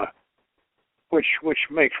 which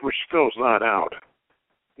fills that out.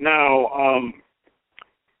 Now,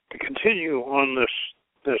 to continue on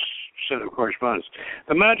this set of correspondence,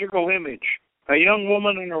 the magical image: a young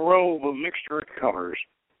woman in a robe of mixed earth colors,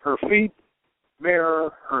 her feet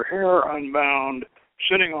bare, her hair unbound,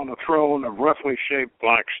 sitting on a throne of roughly shaped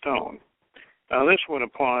black stone. Now, this would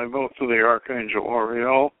apply both to the Archangel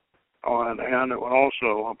Oriel, and it would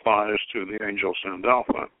also applies to the angel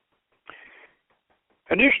Sandalphon.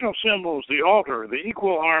 Additional symbols: the altar, the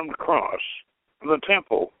equal-armed cross, the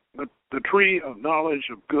temple, the tree of knowledge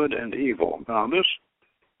of good and evil. Now, this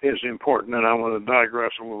is important, and I want to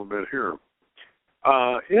digress a little bit here.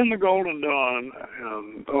 In the Golden Dawn,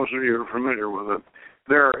 and those of you who are familiar with it,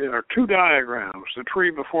 there are 2 diagrams: the tree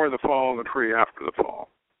before the fall and the tree after the fall.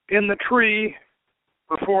 In the tree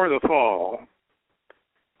before the fall,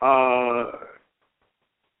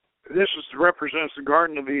 this represents the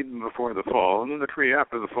Garden of Eden before the fall, and then the tree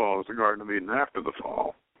after the fall is the Garden of Eden after the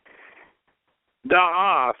fall.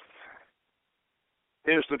 Da'ath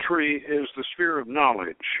is the sphere of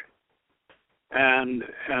knowledge, and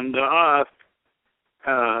Da'ath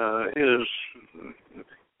is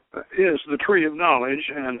the tree of knowledge,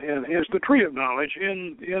 and is the tree of knowledge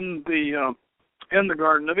in the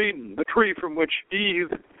Garden of Eden, the tree from which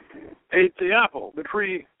Eve ate the apple, the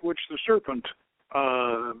tree which the serpent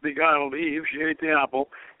beguiled Eve. She ate the apple,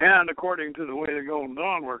 and according to the way the Golden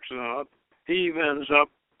Dawn works out, Eve ends up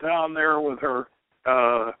down there with her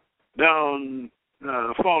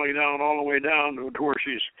falling down all the way down to where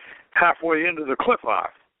she's halfway into the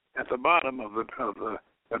cliff-off at the bottom of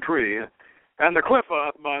the tree. And the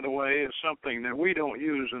cliff-off, by the way, is something that we don't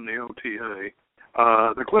use in the OTA.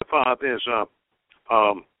 The cliff-off is a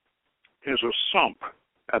sump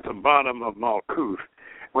at the bottom of Malkuth,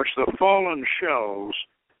 which the fallen shells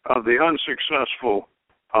of the unsuccessful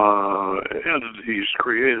entities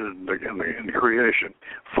created in creation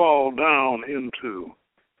fall down into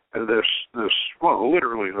this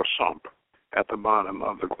literally the sump at the bottom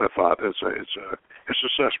of the cliff-off. It's a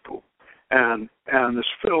cesspool, and it's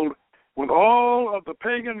filled with all of the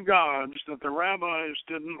pagan gods that the rabbis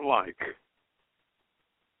didn't like.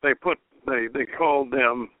 They called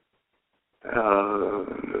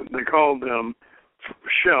them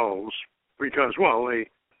shells because,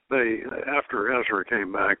 they after Ezra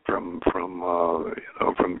came back from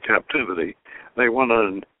captivity, they went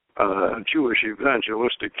on a Jewish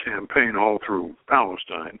evangelistic campaign all through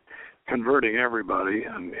Palestine, converting everybody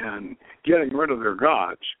and getting rid of their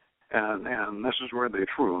gods. And this is where they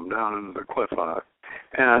threw them down into the cliff off.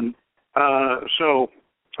 And so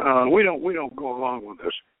we don't go along with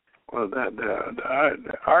this. Well,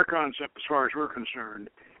 our concept, as far as we're concerned,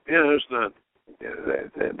 is that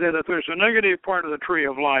if there's a negative part of the tree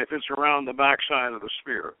of life, it's around the backside of the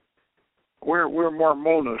sphere. We're more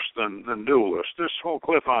monist than dualist. This whole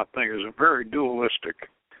cliff-off thing is a very dualistic,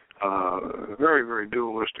 very, very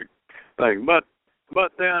dualistic thing.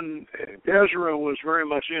 But then Ezra was very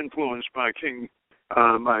much influenced by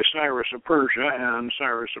by Cyrus of Persia, and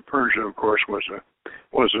Cyrus of Persia, of course, was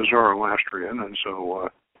a Zoroastrian, and so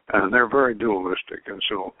and they're very dualistic, and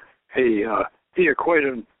so he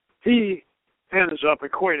ends up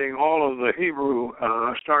equating all of the Hebrew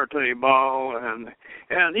Astarte, Baal,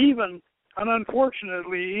 and even, and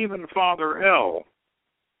unfortunately, even Father El,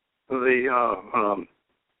 the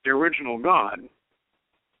original god,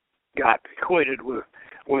 got equated with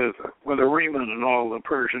Ahriman and all the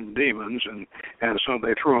Persian demons, and so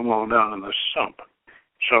they threw them all down in the sump.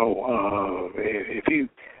 So if you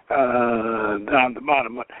down the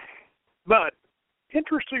bottom, but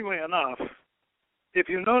interestingly enough, if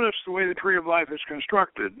you notice the way the Tree of Life is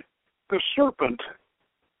constructed, the serpent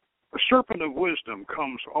of wisdom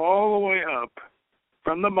comes all the way up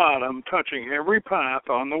from the bottom, touching every path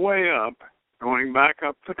on the way up, going back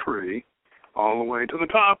up the tree, all the way to the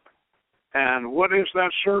top. And what is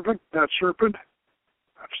that serpent? That's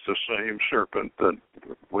the same serpent that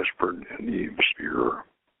whispered in Eve's ear.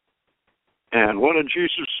 And what did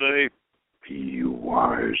Jesus say? Be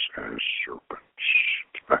wise as serpents.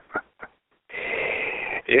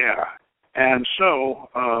 Yeah. And so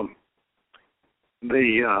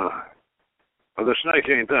the snake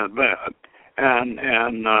ain't that bad. And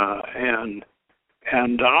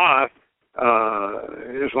Da'ath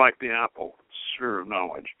is like the apple, sphere of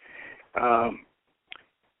knowledge.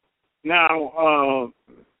 Now,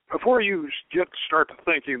 before you start to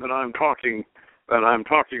thinking that I'm talking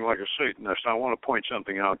like a Satanist, I want to point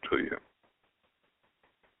something out to you.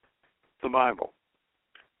 The Bible.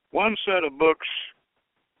 One set of books,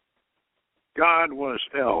 God was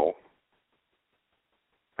El.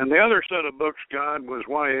 And the other set of books, God was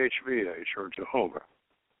YHVH, or Jehovah.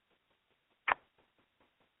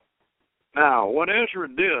 Now, what Ezra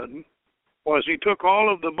did was he took all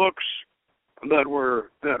of the books that were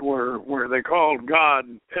where they called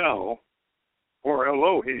God El, or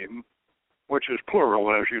Elohim, which is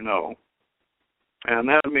plural, as you know, and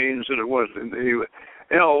that means that it was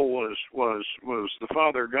El was the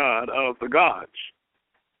Father God of the gods.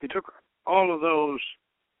 He took all of those,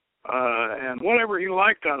 and whatever he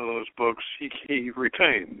liked out of those books, he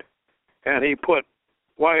retained, and he put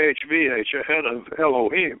YHVH ahead of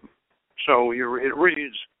Elohim. So it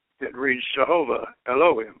reads Jehovah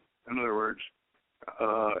Elohim. In other words,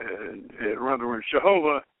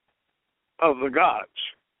 Jehovah of the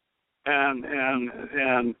gods, and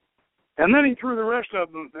then he threw the rest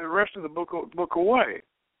of the book away,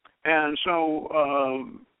 and so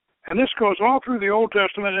and this goes all through the Old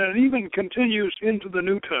Testament, and it even continues into the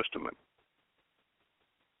New Testament.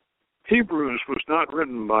 Hebrews was not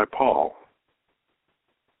written by Paul,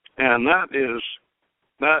 and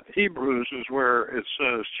that Hebrews is where it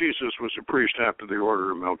says Jesus was a priest after the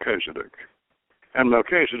order of Melchizedek. And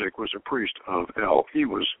Melchizedek was a priest of El. He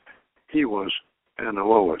was an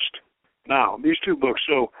Elohist. Now, these two books,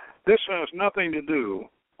 so this has nothing to do,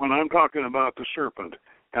 when I'm talking about the serpent,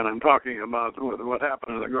 and I'm talking about what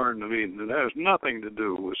happened in the Garden of Eden, it has nothing to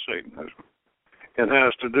do with Satanism. It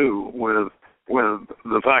has to do with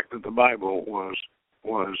the fact that the Bible was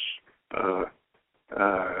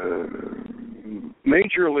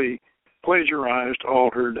majorly plagiarized,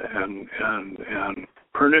 altered, and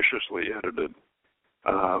perniciously edited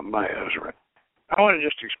by Ezra. I want to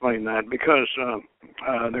just explain that because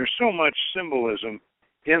there's so much symbolism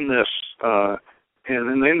in this,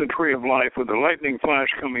 in the Tree of Life, with the lightning flash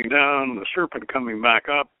coming down, the serpent coming back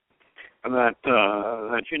up,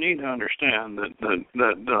 that you need to understand that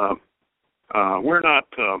we're not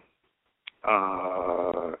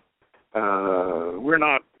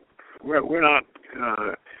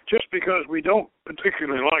just because we don't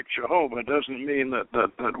particularly like Jehovah doesn't mean that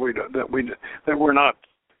we're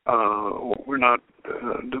not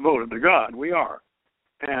devoted to God. We are,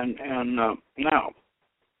 and now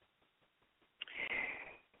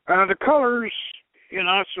the colors in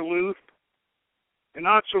Atziluth. In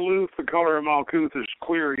Atziluth, the color of Malkuth is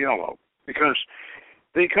clear yellow because,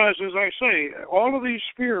 as I say, all of these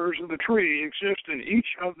spheres of the tree exist in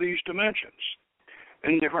each of these dimensions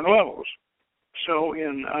in different levels. So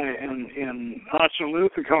in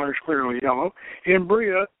Atziluth, the color is clearly yellow. In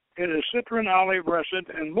Bria, it is citron, olive, russet,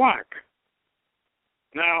 and black.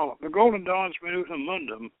 Now, the Golden Dawn's Minutum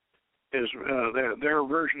Mundum is their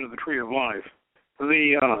version of the Tree of Life.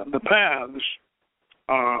 The paths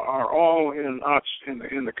are all in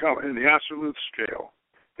the Atziluth scale,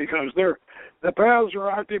 because the paths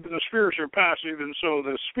are active and the spheres are passive, and so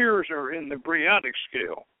the spheres are in the Briatic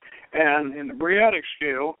scale. And in the Briatic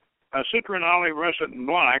scale, citron, olive, russet, and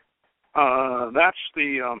black, that's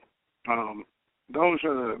the those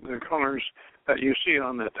are the colors that you see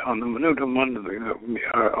on the minutum under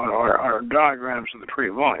are diagrams of the Tree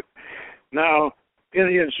of Life. Now, in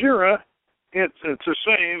the Azira, it's the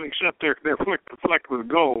same, except they're flecked with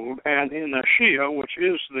gold, and in the Shia, which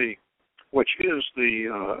is the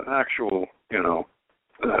actual,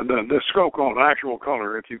 the so-called actual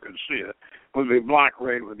color, if you can see it, would be black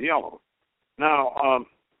rayed with yellow. Now,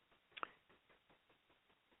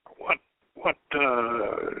 what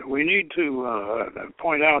we need to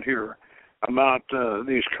point out here about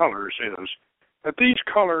these colors is that these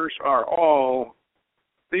colors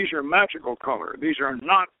these are magical color. These are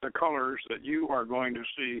not the colors that you are going to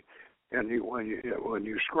see when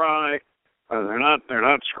you scry. They're not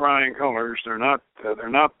scrying colors. They're not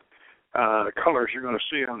colors you're going to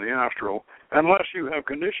see on the astral, unless you have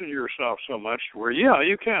conditioned yourself so much where,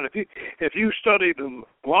 you can. If you study them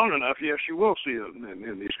long enough, yes, you will see them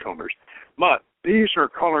in these colors. But these are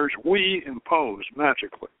colors we impose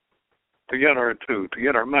magically to get our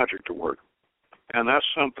magic to work, and that's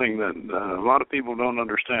something that a lot of people don't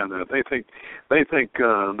understand. That they think that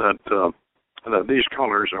these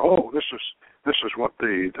colors are this is what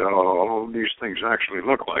all these things actually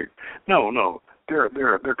look like. No.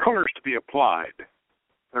 They're colors to be applied.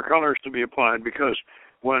 They're colors to be applied because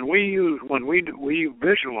when we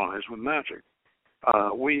visualize with magic,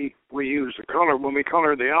 we use the color when we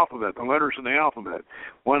color the alphabet, the letters in the alphabet.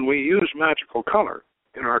 When we use magical color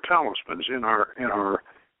in our talismans, in our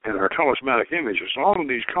talismanic images, all of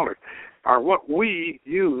these colors are what we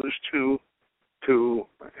use to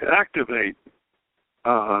activate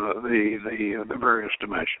the various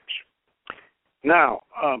dimensions. Now,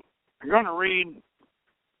 I'm going to read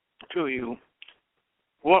to you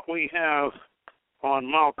what we have on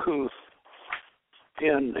Malkuth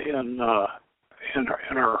in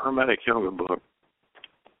our Hermetic Yoga book.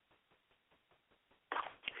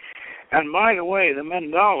 And by the way, the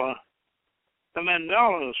mandalas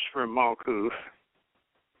for Malkuth,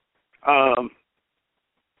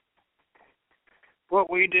 what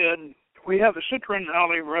we did, we have the citron,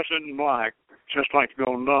 olive, russet, and black, just like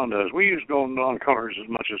Golden Dawn does. We use Golden Dawn colors as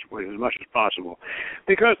much as possible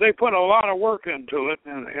because they put a lot of work into it,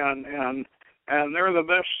 and they're the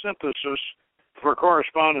best synthesis for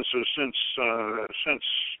correspondences since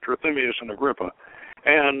Trithemius and Agrippa,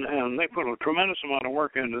 and they put a tremendous amount of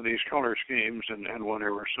work into these color schemes and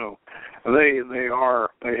whatever. So they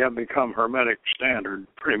have become Hermetic standard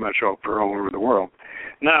pretty much all over the world.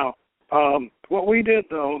 Now, what we did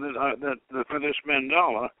though that for this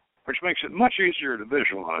mandala, which makes it much easier to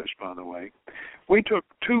visualize, by the way, we took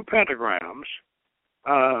two pentagrams.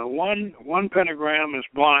 One pentagram is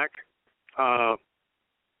black.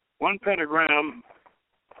 One pentagram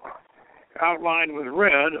outlined with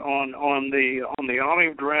red on the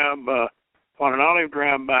olive drab on an olive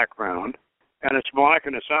drab background, and it's black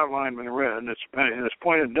and it's outlined with red, and it's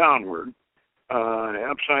pointed downward,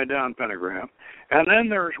 upside down pentagram. And then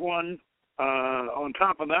there's one on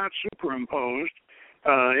top of that, superimposed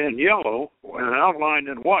in yellow and outlined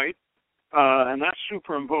in white, and that's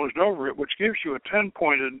superimposed over it, which gives you a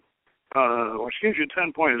 10-pointed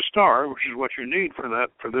star, which is what you need for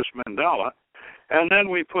this mandala. And then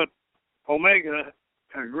we put omega,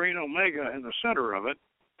 green omega, in the center of it,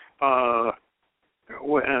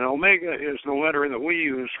 and omega is the letter that we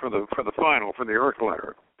use for the final, for the Earth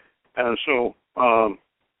letter. And so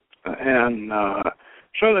the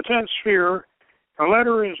 10th sphere, the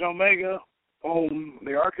letter is omega, Om,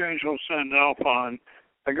 the archangel send Alphon.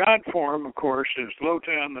 The God form, of course, is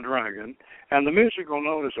Lotan the dragon, and the musical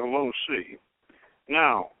note is a low C.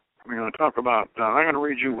 Now, I'm going to talk about. I'm going to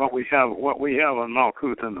read you what we have on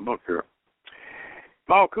Malkuth in the book here.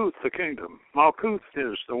 Malkuth, the kingdom. Malkuth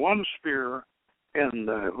is the one sphere in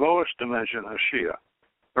the lowest dimension of Shia,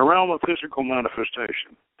 the realm of physical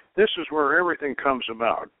manifestation. This is where everything comes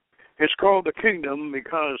about. It's called the kingdom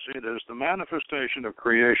because it is the manifestation of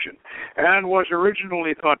creation and was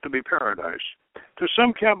originally thought to be paradise. To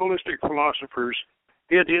some Qabalistic philosophers,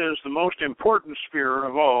 it is the most important sphere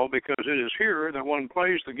of all because it is here that one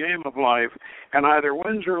plays the game of life and either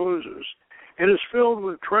wins or loses. It is filled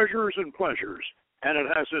with treasures and pleasures, and it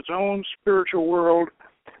has its own spiritual world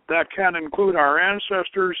that can include our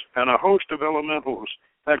ancestors and a host of elementals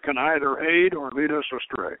that can either aid or lead us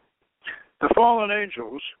astray. The fallen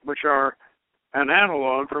angels, which are an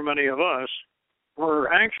analog for many of us,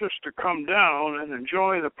 were anxious to come down and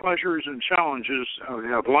enjoy the pleasures and challenges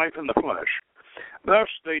of life in the flesh. Thus,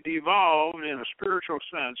 they devolved in a spiritual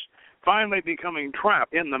sense, finally becoming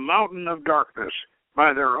trapped in the mountain of darkness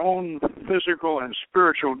by their own physical and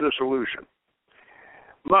spiritual dissolution.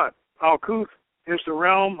 But Malkuth is the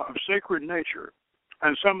realm of sacred nature,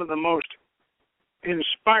 and some of the most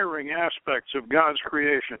inspiring aspects of God's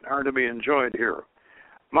creation are to be enjoyed here.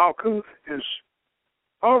 Malkuth is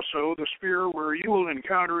also the sphere where you will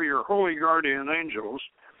encounter your holy guardian angels,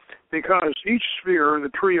 because each sphere, the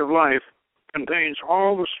tree of life, contains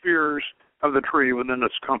all the spheres of the tree within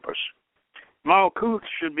its compass. Malkuth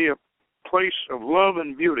should be a place of love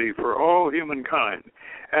and beauty for all humankind,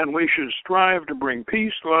 and we should strive to bring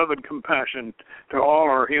peace, love, and compassion to all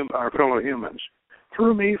our fellow humans.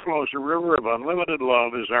 Through me flows a river of unlimited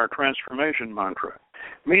love is our transformation mantra,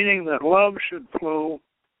 meaning that love should flow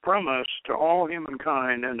from us to all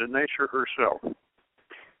humankind and to nature herself.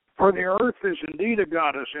 For the earth is indeed a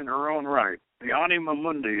goddess in her own right, the anima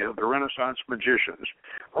mundi of the Renaissance magicians,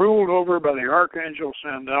 ruled over by the archangel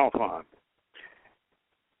Sandalphon.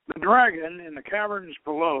 The dragon in the caverns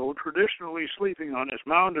below, traditionally sleeping on his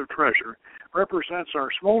mound of treasure, represents our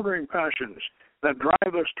smoldering passions that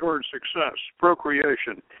drive us toward success,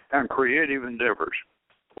 procreation, and creative endeavors.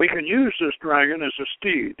 We can use this dragon as a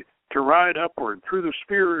steed to ride upward through the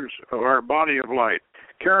spheres of our body of light,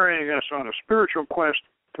 carrying us on a spiritual quest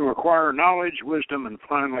to acquire knowledge, wisdom, and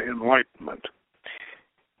finally enlightenment.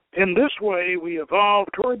 In this way, we evolve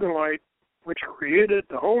toward the light which created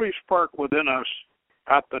the holy spark within us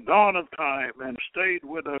at the dawn of time and stayed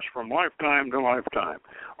with us from lifetime to lifetime,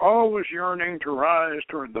 always yearning to rise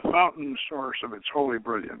toward the fountain source of its holy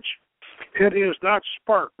brilliance. It is that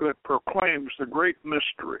spark that proclaims the great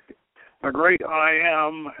mystery, the great I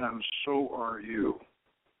am, and so are you.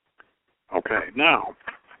 Okay, now,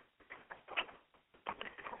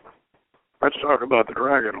 let's talk about the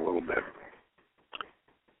dragon a little bit.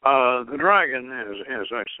 The dragon, as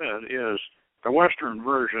I said, is the Western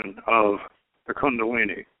version of the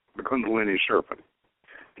Kundalini serpent.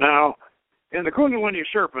 Now, in the Kundalini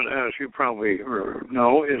serpent, as you probably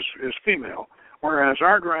know, is female, whereas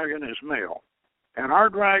our dragon is male. And our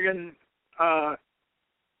dragon, our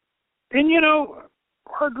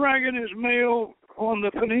dragon is male on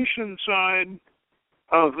the Phoenician side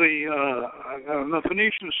of the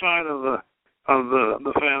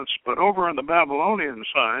fence, but over on the Babylonian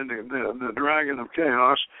side, the dragon of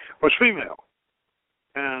chaos was female.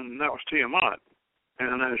 And that was Tiamat.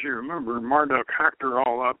 And as you remember, Marduk hacked her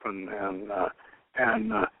all up,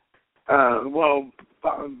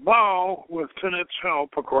 Baal, with Tanit's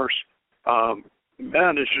help, of course,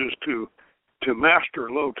 manages to master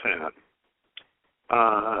Lotan,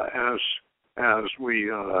 as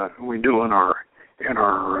we do in our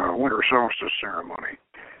winter solstice ceremony.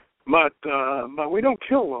 But we don't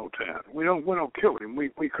kill Lotan. We don't kill him.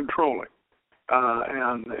 We control him.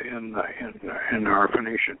 And in our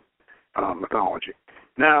Phoenician mythology.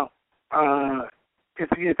 Now,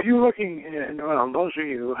 if you're looking, those of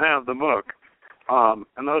you who have the book,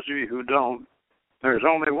 and those of you who don't, there's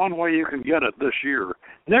only one way you can get it this year.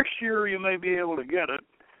 Next year you may be able to get it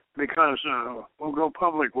because we'll go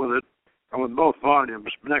public with it with both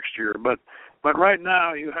volumes next year. But right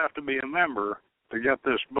now you have to be a member to get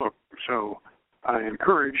this book. So I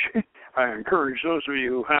encourage those of you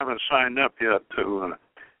who haven't signed up yet to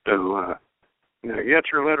get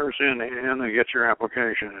your letters in and get your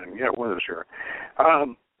application and get with us here.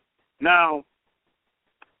 Now,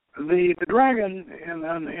 the dragon in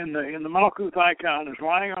the Malkuth icon is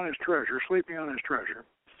lying on his treasure, sleeping on his treasure,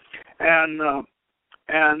 and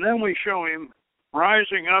then we show him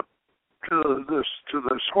rising up to this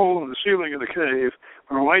hole in the ceiling of the cave, with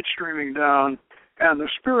the light streaming down, and the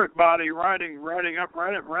spirit body riding up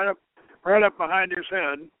right up behind his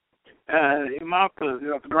head. He mounts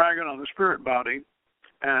the dragon on the spirit body,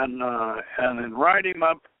 and then ride him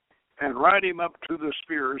up to the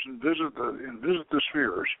spheres and visit the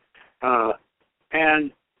spheres.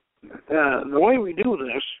 And the way we do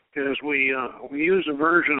this is we use a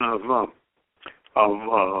version of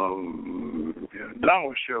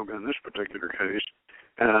Taoist yoga in this particular case,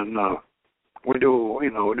 and we do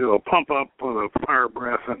a pump up with a fire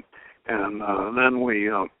breath, and then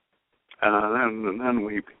we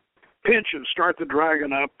pinch and start the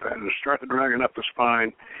dragon up the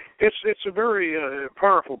spine. It's a very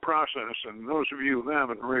powerful process, and those of you who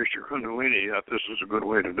haven't raised your Kundalini yet, this is a good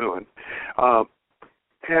way to do it.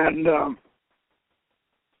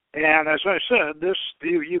 And as I said,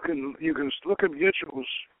 you can look at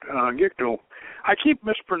Gichtel. I keep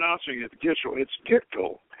mispronouncing it Gichtel. It's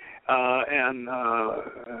Gichtel, and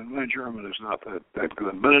my German is not that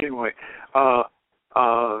good. But anyway, you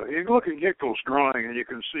can look at Gichtel's drawing, and you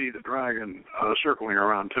can see the dragon circling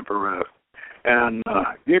around Tiphereth. And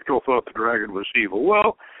Gichtel thought the dragon was evil.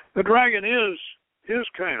 Well, the dragon is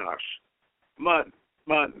chaos, but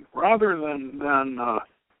rather than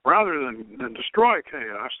destroy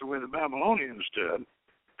chaos the way the Babylonians did,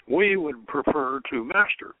 we would prefer to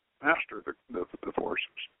master the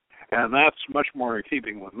forces. And that's much more in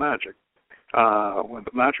keeping with magic, with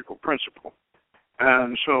the magical principle.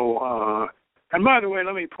 And so, and by the way,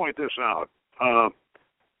 let me point this out,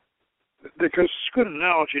 because it's a good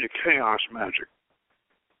analogy to chaos magic.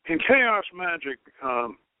 In chaos magic,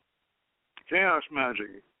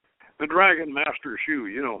 the dragon masters you.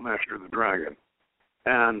 You don't master the dragon.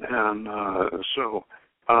 And so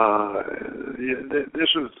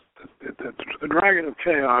this is the dragon of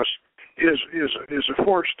chaos is a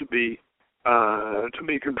force to be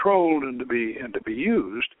controlled and to be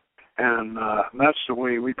used, and that's the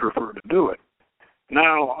way we prefer to do it.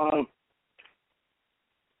 Now,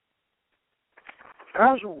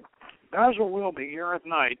 Basil Wilby, Gareth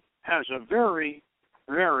Knight, has a very,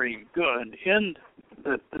 very good in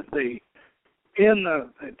the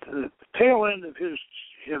tail end of his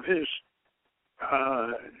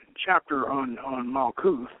chapter on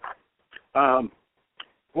Malkuth.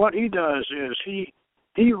 What he does is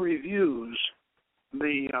he reviews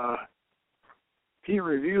the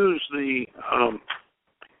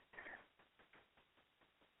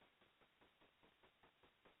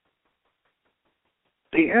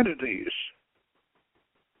entities,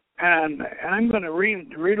 and I'm going to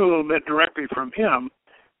read a little bit directly from him,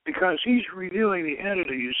 because he's reviewing the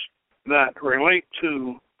entities that relate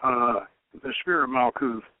to the sphere of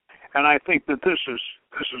Malkuth, and I think that this is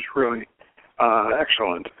really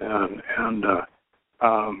excellent. And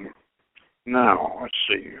now let's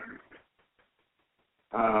see.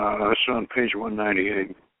 It's on page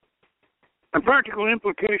 198. The practical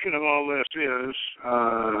implication of all this is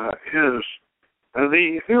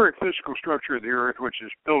the etheric physical structure of the Earth, which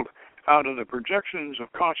is built out of the projections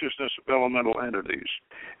of consciousness of elemental entities.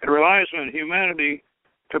 It relies on humanity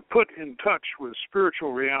to put in touch with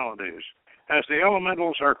spiritual realities, as the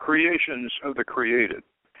elementals are creations of the created.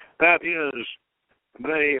 That is,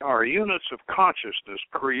 they are units of consciousness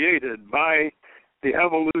created by the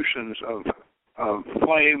evolutions of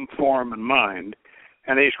flame, form, and mind.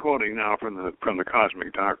 And he's quoting now from the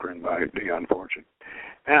Cosmic Doctrine by Dion,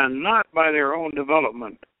 and not by their own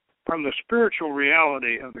development. From the spiritual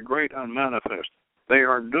reality of the great unmanifest, they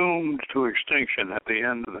are doomed to extinction at the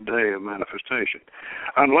end of the day of manifestation,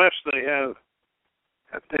 unless they have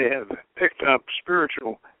picked up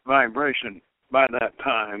spiritual vibration by that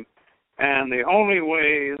time. And the only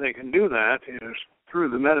way they can do that is through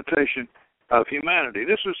the meditation of humanity.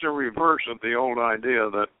 This is the reverse of the old idea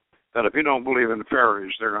that if you don't believe in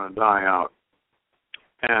fairies, they're going to die out.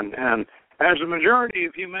 And as the majority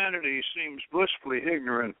of humanity seems blissfully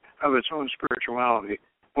ignorant of its own spirituality,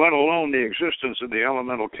 let alone the existence of the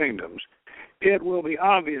elemental kingdoms, it will be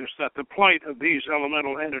obvious that the plight of these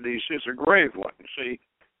elemental entities is a grave one. See,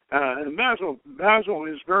 and Basil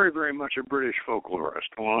is very, very much a British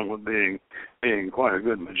folklorist, along with being quite a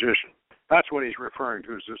good magician. That's what he's referring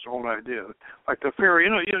to, is this old idea, like the fairy.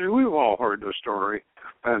 We've all heard the story,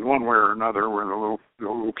 and one way or another, where the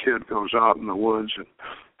little kid goes out in the woods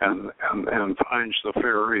and finds the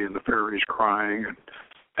fairy, and the fairy's crying,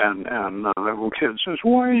 and the little kid says,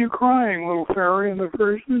 "Why are you crying, little fairy?" And the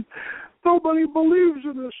fairy says, "Nobody believes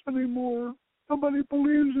in us anymore. Nobody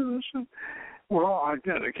believes in us." And, well,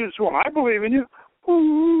 the kid says, "Well, I believe in you."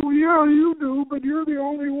 "Oh, yeah, you do, but you're the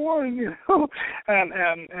only one, you know." And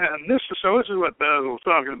this is what Basil's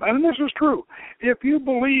talking about, and this is true. If you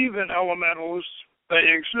believe in elementals, they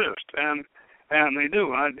exist, and they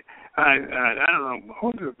do. I don't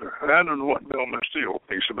know what Bill Masteel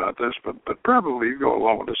thinks about this, but probably you go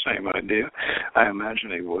along with the same idea. I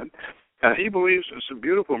imagine he would. He believes in some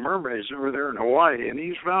beautiful mermaids over there in Hawaii, and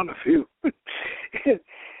he's found a few.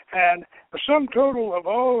 And the sum total of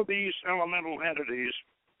all of these elemental entities,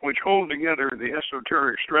 which hold together the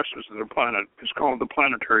esoteric stresses of the planet, is called the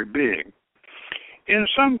planetary being. In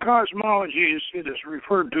some cosmologies, it is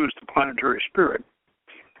referred to as the planetary spirit.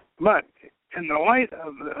 But in the light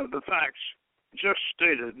of the facts just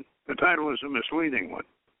stated, the title is a misleading one,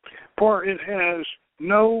 for it has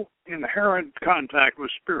no inherent contact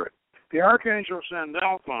with spirit. The Archangel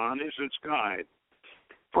Sandalphon is its guide,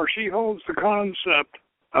 for she holds the concept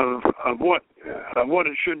of what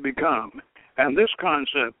it should become, and this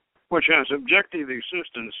concept, which has objective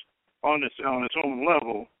existence on its own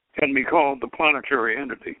level, can be called the planetary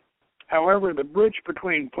entity. However, the bridge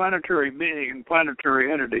between planetary being and planetary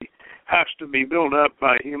entity has to be built up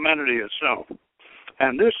by humanity itself,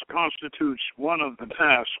 and this constitutes one of the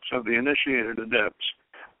tasks of the initiated adepts,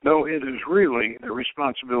 though it is really the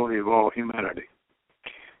responsibility of all humanity.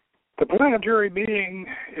 The planetary being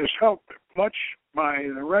is helped much by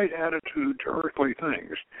the right attitude to earthly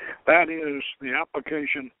things. That is, the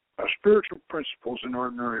application spiritual principles in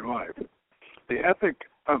ordinary life. The ethic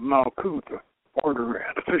of Malkuth, order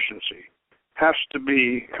and efficiency, has to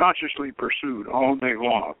be consciously pursued all day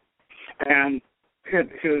long. And it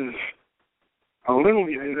is a little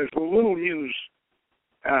used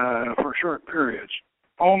for short periods,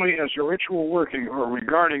 only as a ritual working or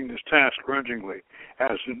regarding this task grudgingly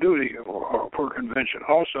as the duty for convention.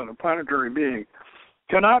 Also, the planetary being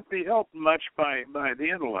cannot be helped much by the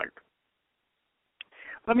intellect.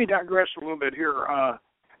 Let me digress a little bit here.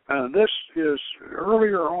 This is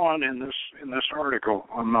earlier on in this article.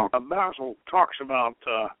 Basil talks about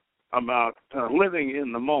living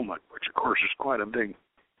in the moment, which of course is quite a big,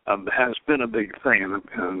 has been a big thing.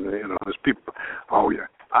 And there's people, oh yeah,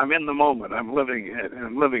 I'm in the moment. I'm living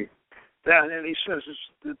that, and he says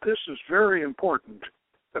that this is very important.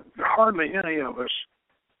 That hardly any of us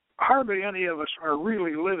are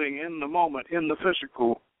really living in the moment in the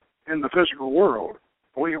physical world.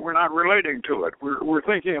 We're not relating to it. We're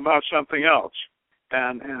thinking about something else,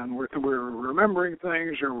 and we're remembering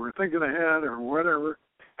things, or we're thinking ahead, or whatever,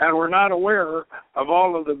 and we're not aware of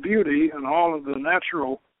all of the beauty and all of the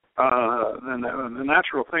natural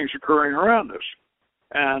things occurring around us.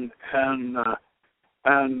 And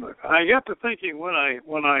I get to thinking when I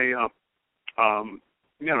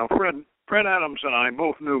Fred Adams and I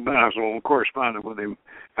both knew Basil and corresponded with him,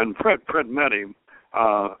 and Fred met him.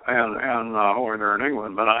 Over there in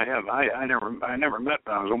England, but I never met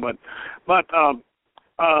Basil, but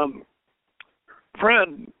Fred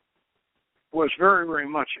was very, very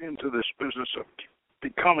much into this business of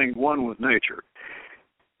becoming one with nature,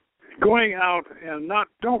 going out and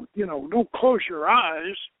don't close your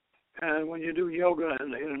eyes, and when you do yoga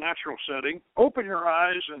in a natural setting, open your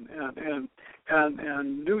eyes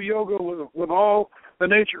and do yoga with all the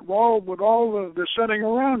nature, with all the setting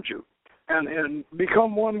around you. And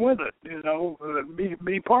become one with it,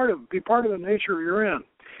 be part of the nature you're in,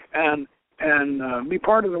 and be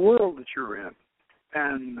part of the world that you're in.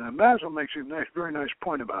 And Basil makes a very nice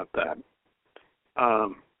point about that.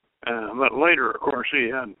 But later, of course,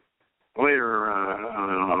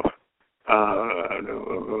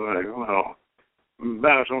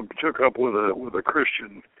 Basil took up with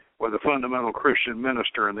a fundamental Christian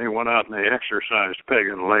minister, and they went out and they exercised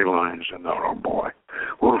pagan ley lines, and oh boy,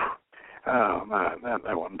 woof. Oh, man,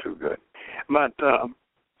 that wasn't too good. But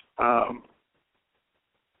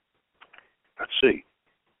let's see.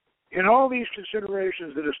 In all these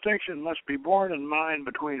considerations, the distinction must be borne in mind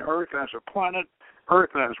between Earth as a planet,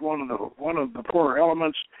 Earth as one of the four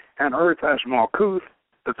elements, and Earth as Malkuth,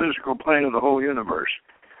 the physical plane of the whole universe.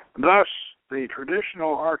 Thus, the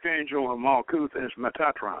traditional archangel of Malkuth is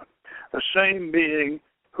Metatron, the same being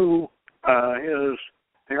who is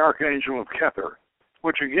the archangel of Kether,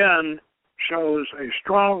 which again shows a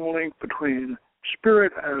strong link between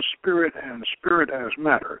spirit as spirit and spirit as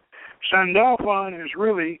matter. Sandalphon is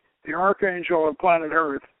really the archangel of planet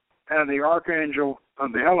Earth, and the archangel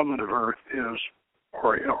of the element of Earth is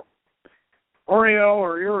Uriel. Uriel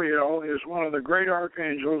or Uriel is one of the great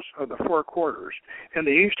archangels of the four quarters. In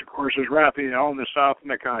the east, of course, is Raphael, in the south,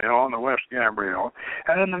 Michael, in the west, Gabriel,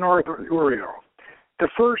 and in the north, Uriel. The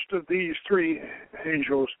first of these three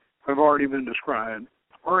angels have already been described.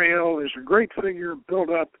 Uriel is a great figure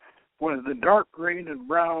built up with the dark green and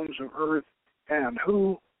browns of Earth, and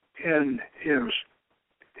who in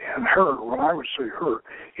her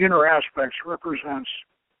inner aspects represents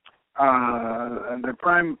the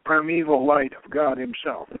primeval light of God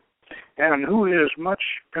himself, and who is much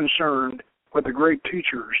concerned with the great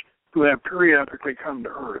teachers who have periodically come to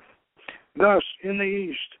Earth. Thus, in the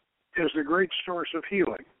east is the great source of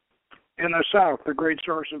healing. In the south, the great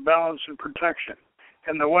source of balance and protection.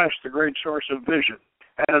 In the west, the great source of vision.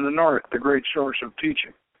 And in the north, the great source of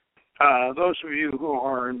teaching. Those of you who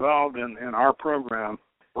are involved in our program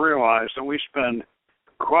realize that we spend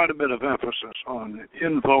quite a bit of emphasis on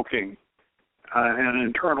invoking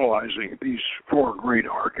and internalizing these four great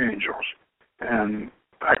archangels. And in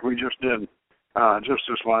fact, we just did just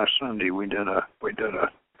this last Sunday. We did a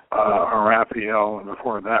Raphael, and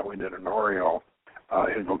before that, we did an Uriel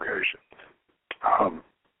invocation.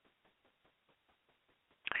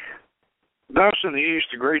 Thus, in the east,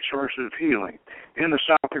 the great source of healing. In the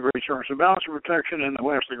south, the great source of balance and protection. In the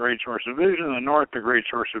west, the great source of vision. In the north, the great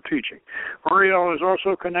source of teaching. Uriel is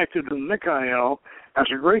also connected to Michael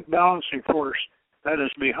as a great balancing force that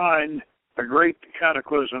is behind the great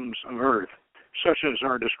cataclysms of Earth, such as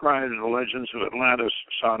are described in the legends of Atlantis,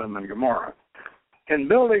 Sodom, and Gomorrah. In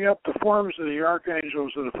building up the forms of the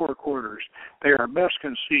archangels of the four quarters, they are best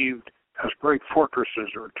conceived as great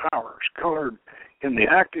fortresses or towers, colored in the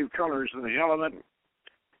active colors of the element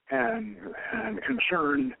and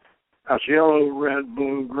concerned That's yellow, red,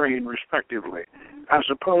 blue, green, respectively, as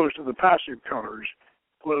opposed to the passive colors,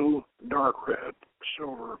 blue, dark red,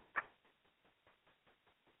 silver.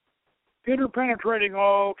 Interpenetrating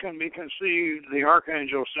all can be conceived the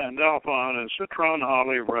archangel Sandalphon and citron,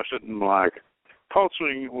 olive, russet, and black,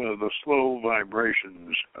 pulsing with the slow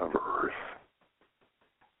vibrations of earth.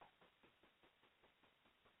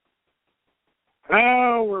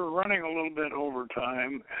 Now we're running a little bit over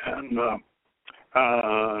time, and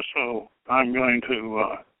so I'm going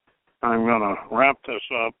to wrap this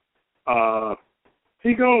up.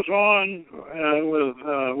 He goes on with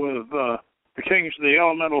the kings of the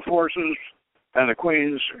elemental forces and the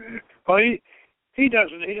queens. Well, he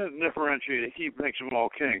doesn't differentiate. He makes them all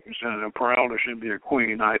kings, and Peralta should be a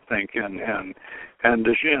queen, I think, and Dion,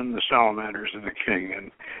 the salamanders, is a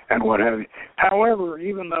king, and what have you. However,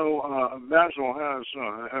 even though Basil has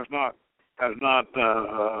not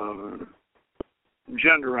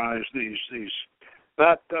genderized these,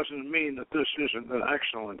 that doesn't mean that this isn't an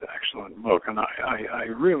excellent book, and I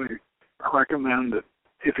really recommend it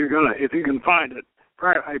if you can find it.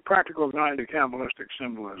 A Practical Guide to Qabalistic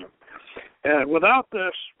Symbolism. Without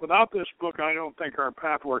this book, I don't think our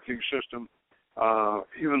pathworking system,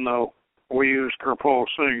 even though we use Kirpal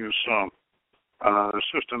Singh's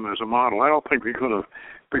system as a model, I don't think we could have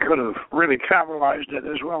really Qabalized it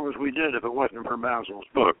as well as we did if it wasn't for Basil's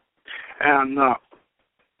book. And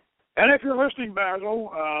if you're listening,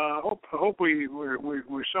 Basil, hope we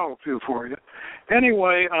sell a few for you.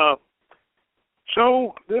 Anyway.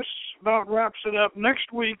 So this about wraps it up.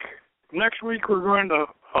 Next week we're going to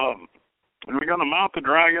mount the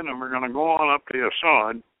dragon, and we're going to go on up to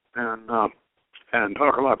Assad and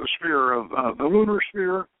talk about the sphere of the lunar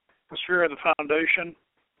sphere, the sphere of the foundation,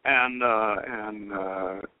 and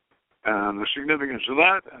the significance of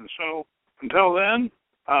that. And so until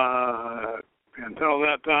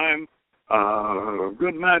that time,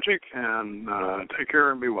 good magic, and take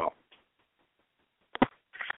care and be well.